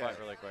 let's stop the fight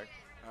really quick.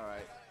 All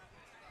right.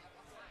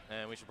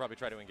 And we should probably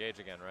try to engage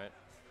again, right?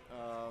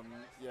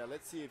 Yeah,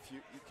 let's see if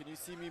can you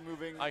see me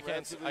moving? I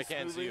can see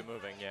you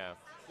moving, yeah.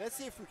 Let's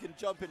see if we can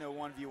jump in a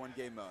 1v1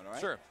 game mode, all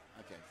right? Sure.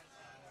 Okay.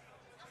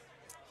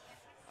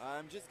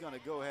 I'm just going to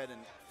go ahead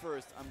and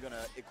first I'm going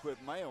to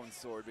equip my own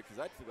sword because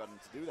I'd forgotten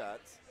to do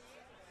that.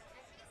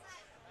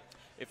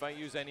 if I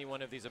use any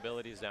one of these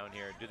abilities down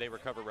here, do they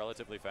recover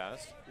relatively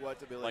fast?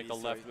 What ability? Like the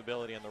left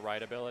ability and the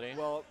right ability?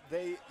 Well,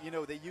 they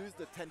use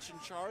the tension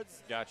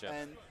shards. Gotcha.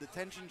 And the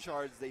tension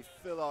shards, they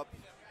fill up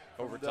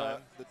over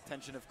time the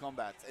tension of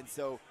combat, and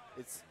so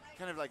it's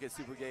kind of like a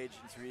super gauge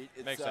in Street.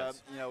 It's, Makes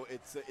sense.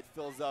 It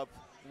fills up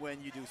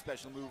when you do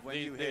special move, when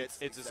you hit.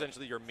 It's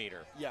essentially your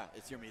meter. Yeah,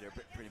 it's your meter,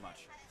 pretty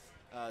much.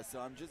 So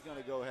I'm just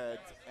gonna go ahead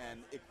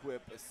and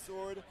equip a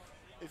sword.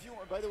 If you,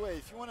 by the way,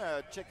 if you want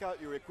to check out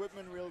your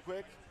equipment real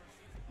quick,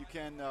 you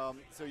can.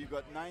 So you've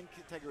got 9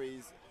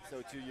 categories.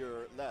 So to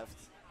your left,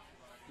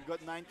 you've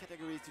got 9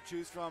 categories to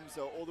choose from.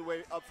 So all the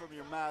way up from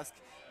your mask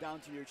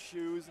down to your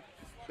shoes.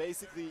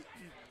 Basically,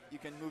 you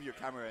can move your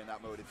camera in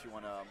that mode if you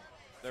want to.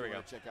 There we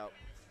go. Check out.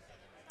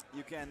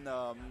 You can.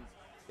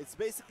 It's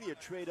basically a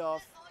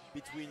trade-off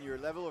between your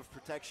level of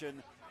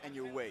protection and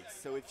your weight.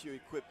 So if you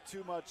equip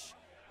too much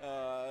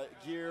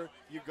gear,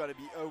 you're gonna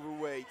be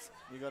overweight.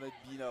 You're gonna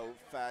be,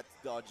 fat,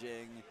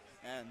 dodging,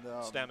 and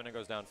stamina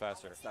goes down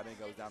faster. Stamina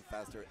goes down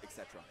faster,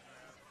 etc.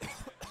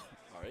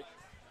 All right.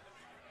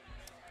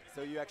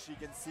 So you actually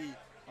can see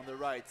on the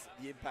right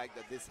the impact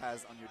that this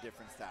has on your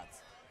different stats.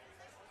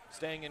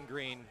 Staying in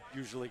green,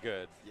 usually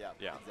good. Yeah.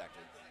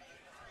 Exactly.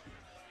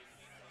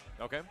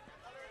 Okay.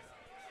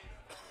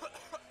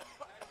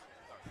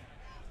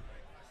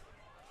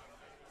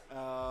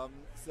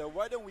 So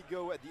why don't we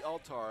go at the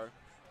altar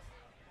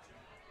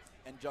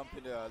and jump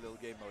into a little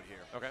game mode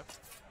here. Okay.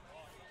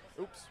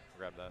 Oops,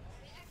 grab that.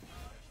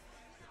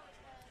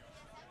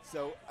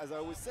 So as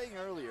I was saying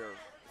earlier,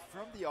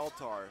 from the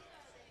altar,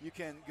 you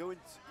can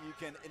you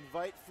can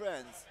invite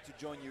friends to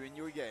join you in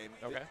your game.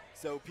 Okay.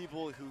 So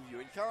people who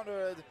you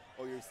encountered,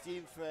 or your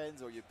Steam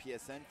friends, or your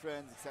PSN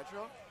friends,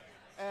 etc.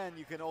 And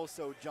you can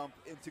also jump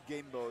into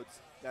game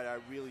modes that are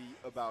really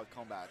about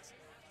combat.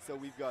 So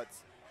we've got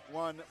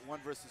one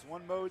versus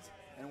one mode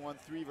and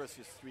 3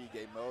 versus 3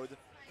 game mode.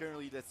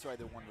 Currently, let's try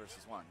the 1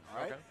 versus 1.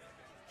 All right? Okay.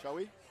 Shall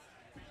we?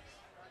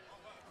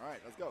 All right,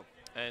 let's go.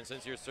 And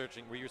since you're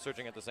searching, were you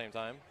searching at the same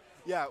time?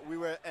 Yeah, we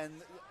were,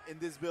 and in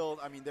this build,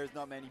 I mean, there's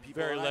not many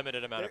people. Very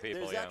limited amount of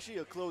people, There's actually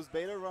a closed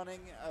beta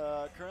running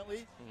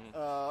currently,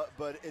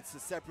 but it's a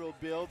separate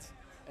build,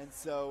 and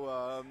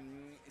so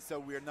so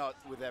we're not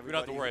with everybody. We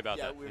don't have to worry about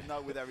that. Yeah, we're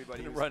not with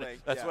everybody who's playing.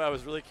 That's why I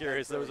was really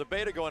curious. There was a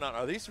beta going on.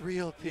 Are these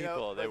real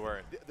people? They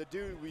weren't. The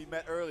dude we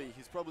met early,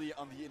 he's probably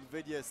on the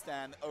NVIDIA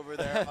stand over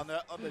there on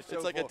the show.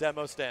 It's like a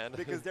demo stand.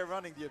 Because they're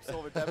running the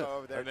Absolver demo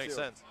over there. That makes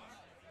sense.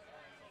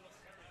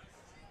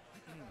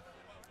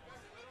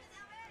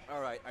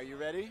 All right, are you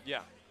ready? Yeah.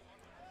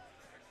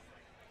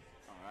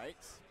 All right.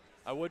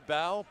 I would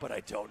bow, but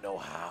I don't know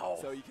how.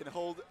 So you can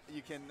hold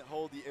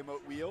the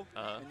emote wheel,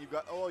 and you've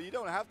got. Oh, you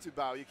don't have to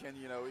bow. You can,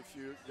 if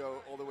you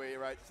go all the way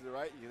right to the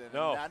right, you can.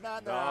 No.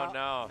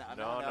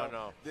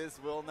 This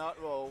will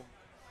not roll.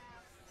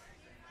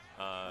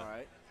 All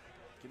right.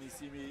 Can you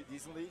see me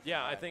decently?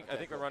 Yeah, right, I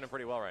think we're running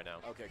pretty well right now.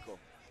 Okay, cool.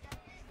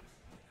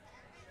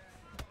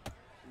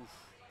 Oof.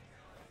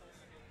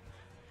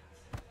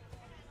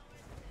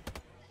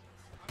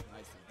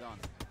 Nicely done.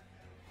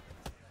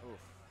 Oof.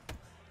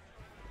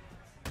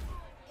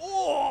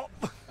 Oh!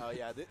 Oh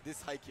yeah,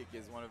 this high kick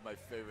is one of my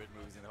favorite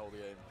moves in the whole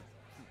game.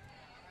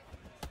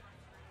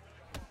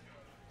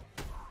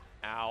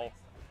 Ow.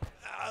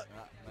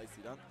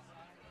 Nicely done.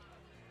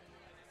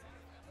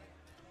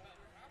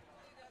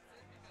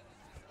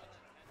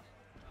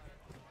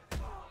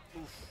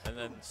 Oof. And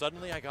then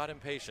suddenly I got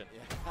impatient.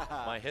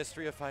 Yeah. My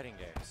history of fighting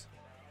games.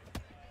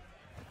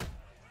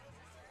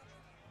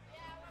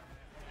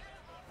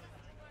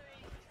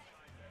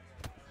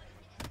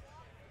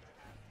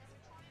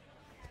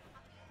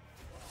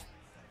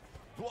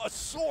 A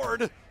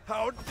sword?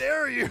 How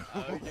dare you?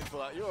 You can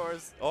pull out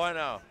yours. Oh, I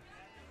know.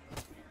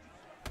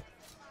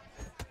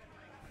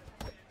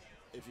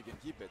 If you can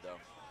keep it, though.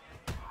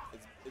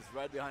 It's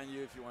right behind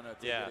you if you want to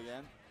take it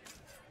again.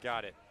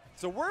 Got it.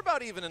 So we're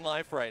about even in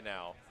life right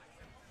now.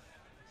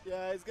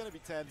 Yeah, it's going to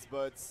be tense,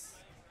 but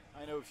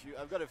I know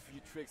I've got a few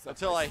tricks.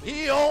 Until I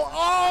heal.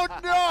 Oh,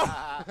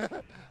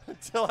 no!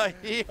 Until I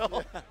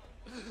heal. Yeah.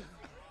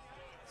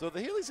 So the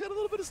healing's got a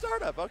little bit of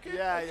startup. Okay.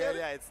 Yeah.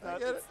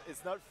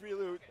 It's not free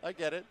loot. I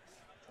get it.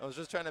 I was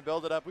just trying to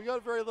build it up. We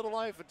got very little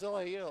life until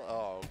I heal.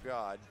 Oh,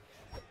 God.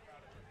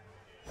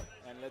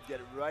 And let's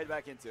get right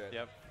back into it.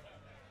 Yep.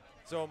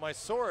 So my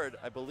sword,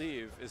 I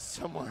believe, is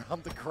somewhere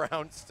on the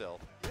ground still.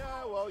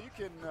 Yeah, well, you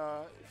can,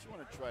 if you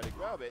want to try to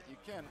grab it, you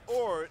can.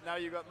 Or now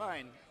you got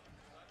mine.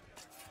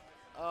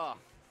 Ah.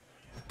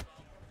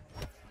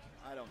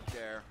 I don't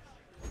care.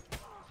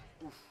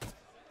 Oof.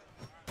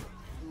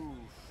 Oof.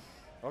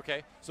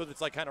 Okay, so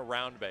it's like kind of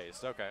round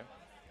based. Okay.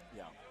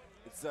 Yeah.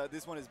 It's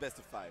this one is best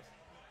of 5.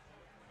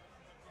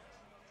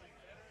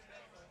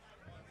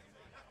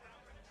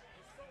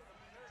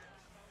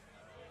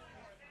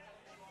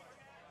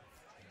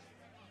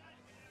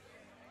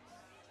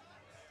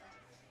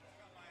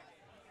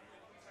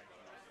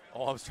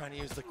 Oh, I was trying to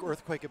use the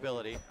earthquake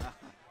ability.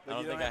 I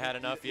don't think I had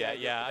enough yet.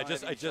 Yeah, I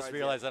just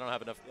realized I don't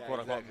have enough quote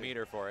unquote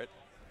meter for it.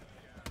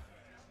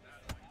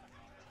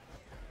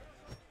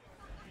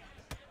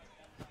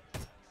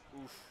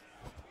 Oof.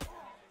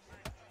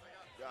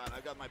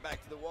 I got my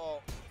back to the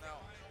wall.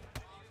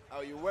 No.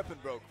 Oh, your weapon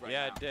broke right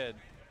now. Yeah, it did.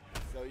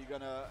 So you're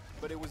gonna,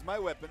 but it was my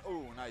weapon.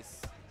 Oh,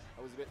 nice.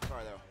 I was a bit far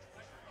though.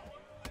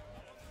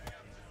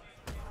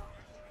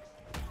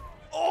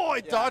 Oh, I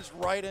dodged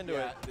right into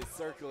it. The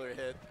circular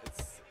hit,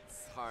 it's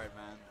hard,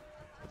 man.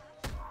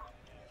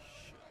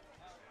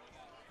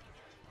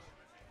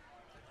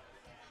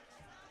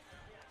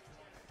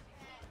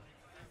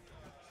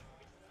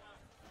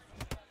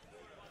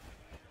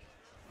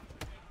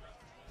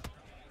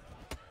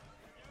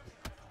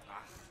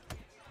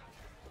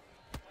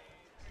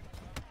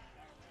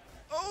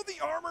 Oh,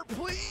 the armor,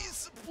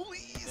 please,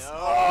 please. No.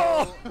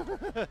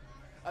 Oh!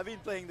 I've been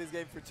playing this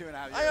game for 2.5 years.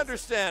 I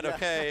understand,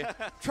 okay.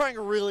 Trying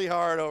really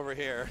hard over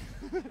here.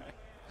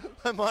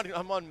 I'm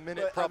on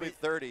minute but, probably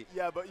 30.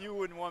 Yeah, but you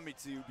wouldn't want me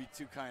to be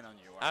too kind on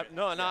you, right?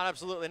 No, not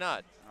absolutely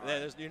not.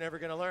 Right. You're never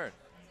going to learn.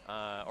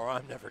 Or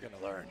I'm never going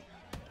to learn.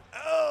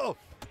 Oh!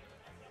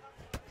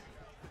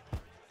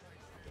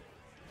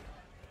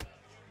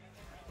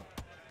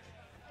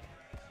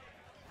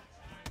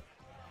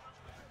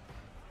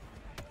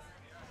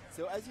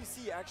 So as you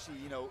see, actually,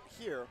 you know,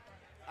 here,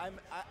 I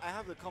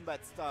have the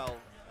combat style,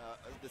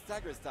 the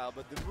stagger style,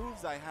 but the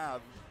moves I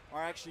have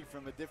are actually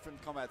from a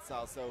different combat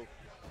style. So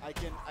I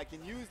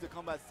can use the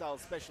combat style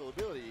special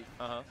ability,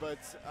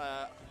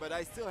 but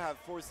I still have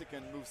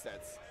 4-second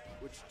movesets,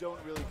 which don't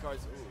really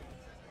cause.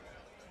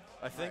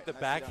 Ooh. I think the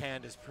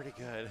backhand is pretty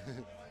good.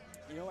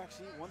 You know,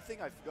 actually, one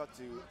thing I forgot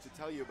to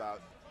tell you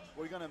about,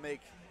 we're gonna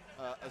make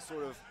a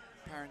sort of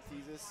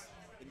parenthesis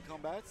in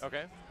combat.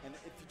 Okay. And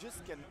if you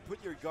just can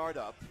put your guard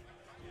up,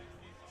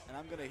 and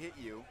I'm gonna hit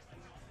you,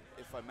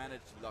 if I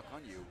manage to lock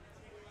on you,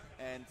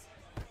 and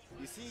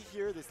you see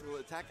here this little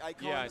attack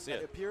icon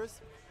that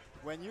appears.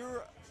 When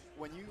you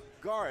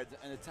guard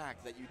an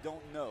attack that you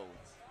don't know,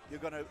 you're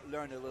gonna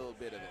learn a little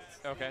bit of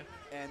it. Okay.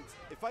 And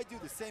if I do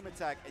the same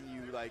attack and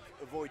you like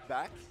avoid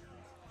back,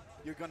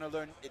 you're gonna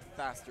learn it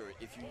faster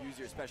if you use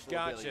your special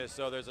ability. Gotcha.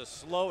 So there's a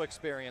slow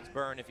experience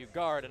burn if you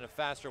guard and a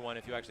faster one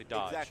if you actually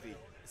dodge. Exactly.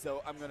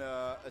 So I'm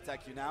gonna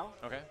attack you now.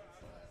 Okay.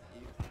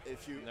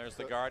 If you. And there's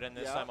the guard, and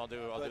this time I'll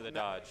do the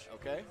dodge.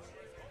 Okay.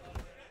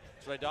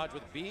 Should I dodge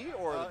with B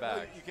or the back?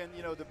 No, you can,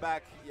 you know, the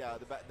back. Yeah,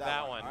 the back.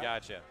 That one. Right?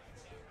 Gotcha.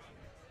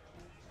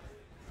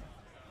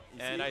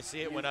 And I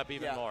see it went up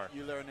even more.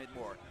 You learn it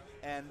more.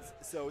 And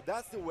so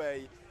that's the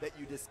way that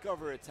you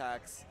discover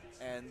attacks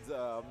and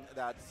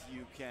that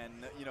you can,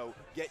 you know,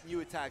 get new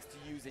attacks to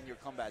use in your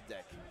combat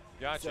deck.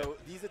 Gotcha. So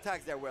these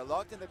attacks that were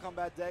locked in the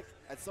combat deck,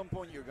 at some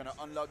point you're going to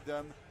unlock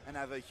them and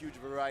have a huge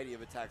variety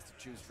of attacks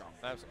to choose from.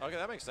 Okay,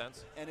 that makes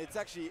sense. And it's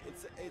actually,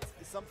 it's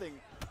something,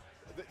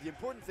 the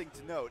important thing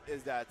to note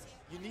is that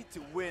you need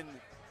to win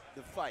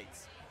the fight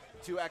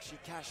to actually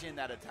cash in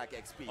that attack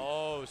XP.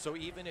 Oh, so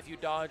even if you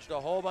dodged a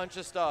whole bunch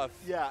of stuff,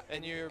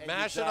 and you're and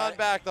mashing on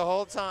back the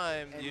whole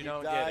time, and you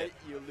don't die, get it.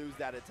 You lose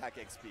that attack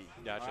XP.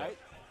 Gotcha. Right?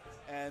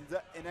 And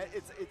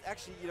it's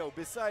actually, you know,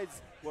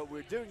 besides what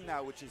we're doing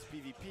now, which is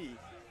PvP,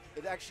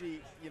 it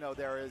actually, you know,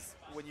 there is,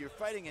 when you're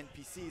fighting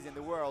NPCs in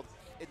the world,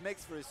 it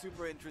makes for a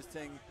super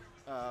interesting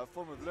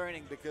form of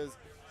learning, because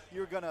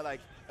you're gonna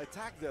like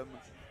attack them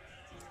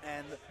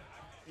and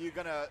you're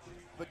gonna,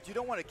 but you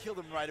don't want to kill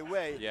them right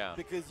away,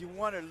 because you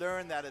want to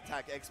learn that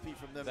attack XP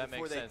from them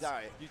before they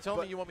die. You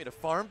told me you want me to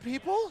farm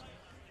people?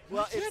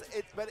 Well,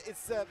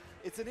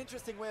 it's an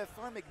interesting way of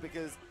farming,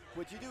 because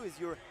what you do is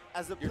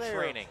as a player,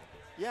 you're training.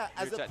 Yeah,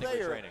 as a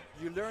player,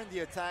 you learn the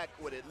attack,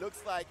 what it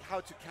looks like, how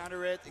to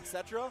counter it,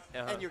 etc.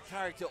 And your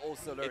character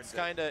also learns.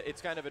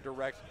 It's kind of a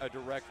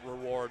direct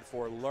reward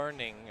for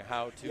learning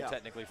how to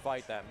technically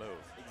fight that move.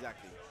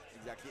 Exactly.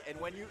 And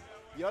when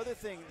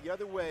the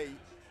other way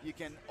you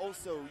can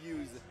also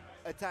use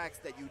attacks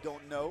that you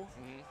don't know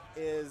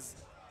is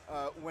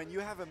when you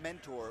have a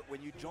mentor,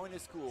 when you join a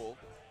school.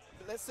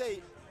 Let's say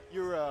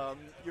you're a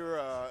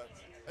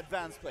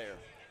advanced player.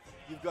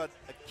 You've got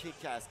a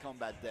kick-ass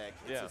combat deck.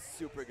 It's a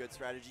super good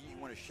strategy.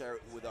 You want to share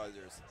it with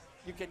others.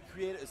 You can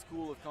create a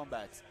school of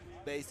combat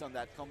based on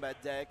that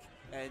combat deck,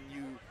 and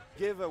you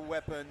give a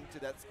weapon to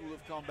that school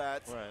of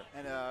combat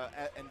and a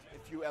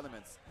few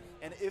elements.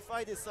 And if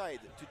I decide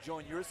to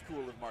join your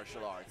school of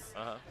martial arts,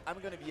 I'm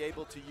going to be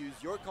able to use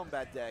your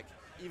combat deck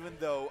even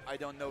though I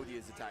don't know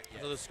his attack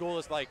yet. So the school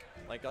is like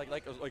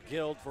a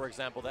guild, for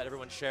example, that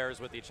everyone shares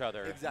with each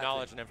other,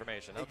 knowledge and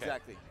information. Okay.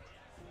 Exactly.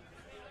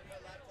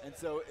 And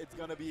so it's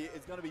gonna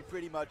be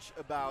pretty much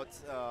about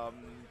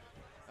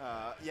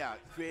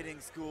creating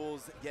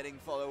schools, getting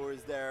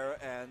followers there,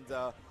 and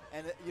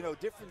you know,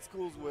 different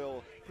schools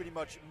will pretty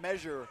much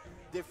measure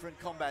different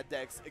combat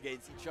decks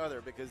against each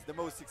other, because the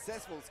most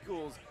successful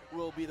schools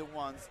will be the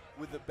ones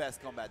with the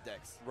best combat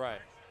decks. Right.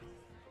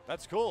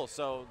 That's cool.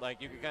 So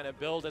like you can kind of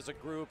build as a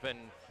group and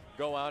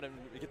go out and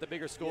get the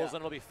bigger schools, and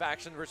it'll be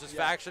faction versus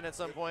faction at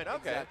some point.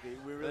 Okay. Exactly.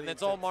 And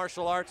it's all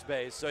martial arts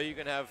based, so you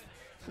can have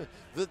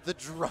the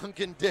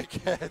drunken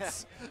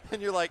dickheads,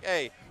 and you're like,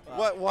 hey,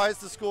 why is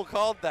the school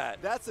called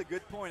that? That's a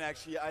good point,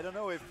 actually. I don't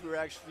know if we're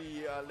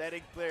actually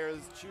letting players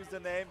choose the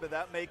name, but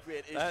that may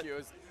create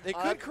issues. It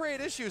could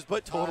create issues,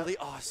 but totally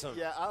awesome.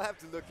 Yeah, I'll have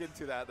to look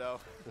into that, though.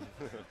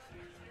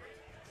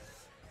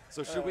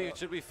 So should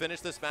we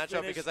finish this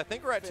matchup? Because I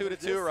think we're at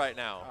 2-2 right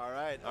now. All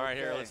right. All right,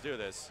 here, let's do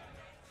this.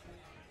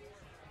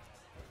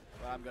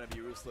 Well, I'm going to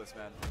be ruthless,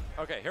 man.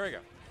 Okay, here we go.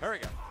 Here we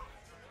go.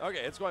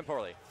 Okay, it's going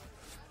poorly.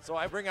 So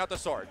I bring out the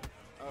sword.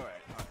 All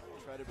right.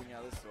 Try to bring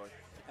out this sword.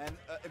 And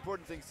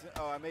important things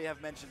I may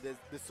have mentioned is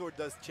the sword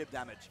does chip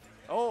damage.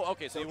 Oh,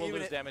 okay, so you will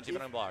lose damage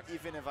even on block.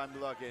 Even if I'm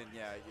blocking,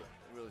 yeah, you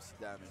will see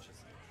damage.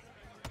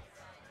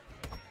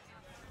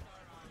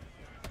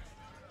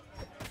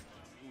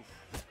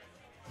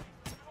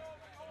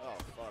 Oh,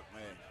 fuck,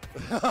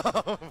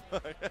 man.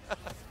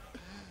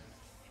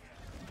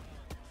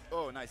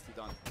 Oh, nicely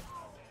done.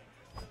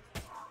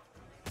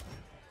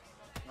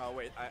 Oh,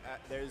 wait.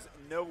 There's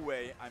no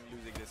way I'm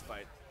losing this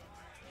fight.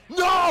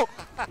 No!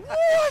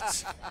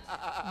 What?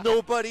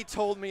 Nobody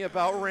told me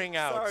about ring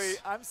outs.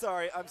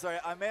 Sorry, I'm sorry.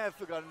 I may have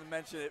forgotten to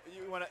mention it.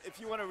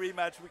 If you want a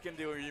rematch, we can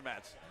do a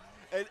rematch.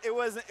 It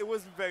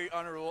wasn't very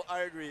honorable. I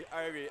agree.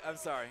 I'm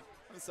sorry.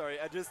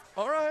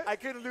 All right. I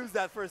couldn't lose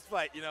that first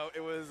fight. You know,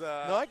 it was.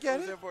 No, I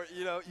get it. Important.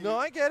 You know. No,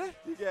 I get it.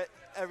 You get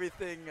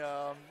everything.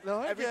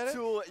 Every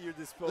tool at your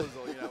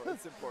disposal. You know,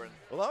 it's important.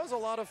 Well, that was a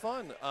lot of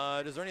fun.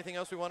 Is there anything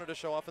else we wanted to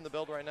show off in the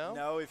build right now?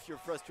 No, if you're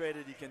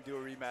frustrated, you can do a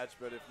rematch.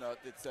 But if not,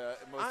 it's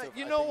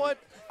you know what?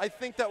 I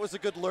think that was a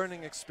good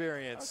learning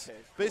experience. Okay,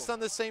 Based cool. on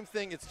the same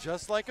thing, it's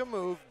just like a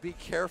move. Be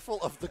careful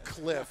of the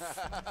cliff.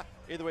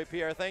 Either way,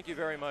 Pierre, thank you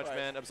very much,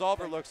 man.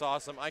 Absolver looks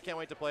awesome. I can't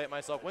wait to play it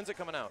myself. When's it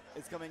coming out?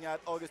 It's coming out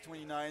August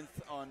 29th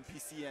on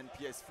PC and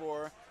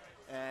PS4,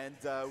 and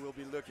we'll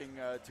be looking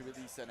to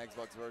release an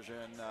Xbox version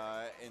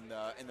in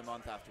the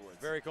month afterwards.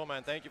 Very cool,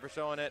 man. Thank you for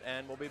showing it,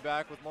 and we'll be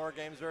back with more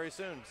games very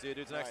soon. See you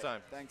dudes next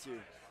time. Thank you.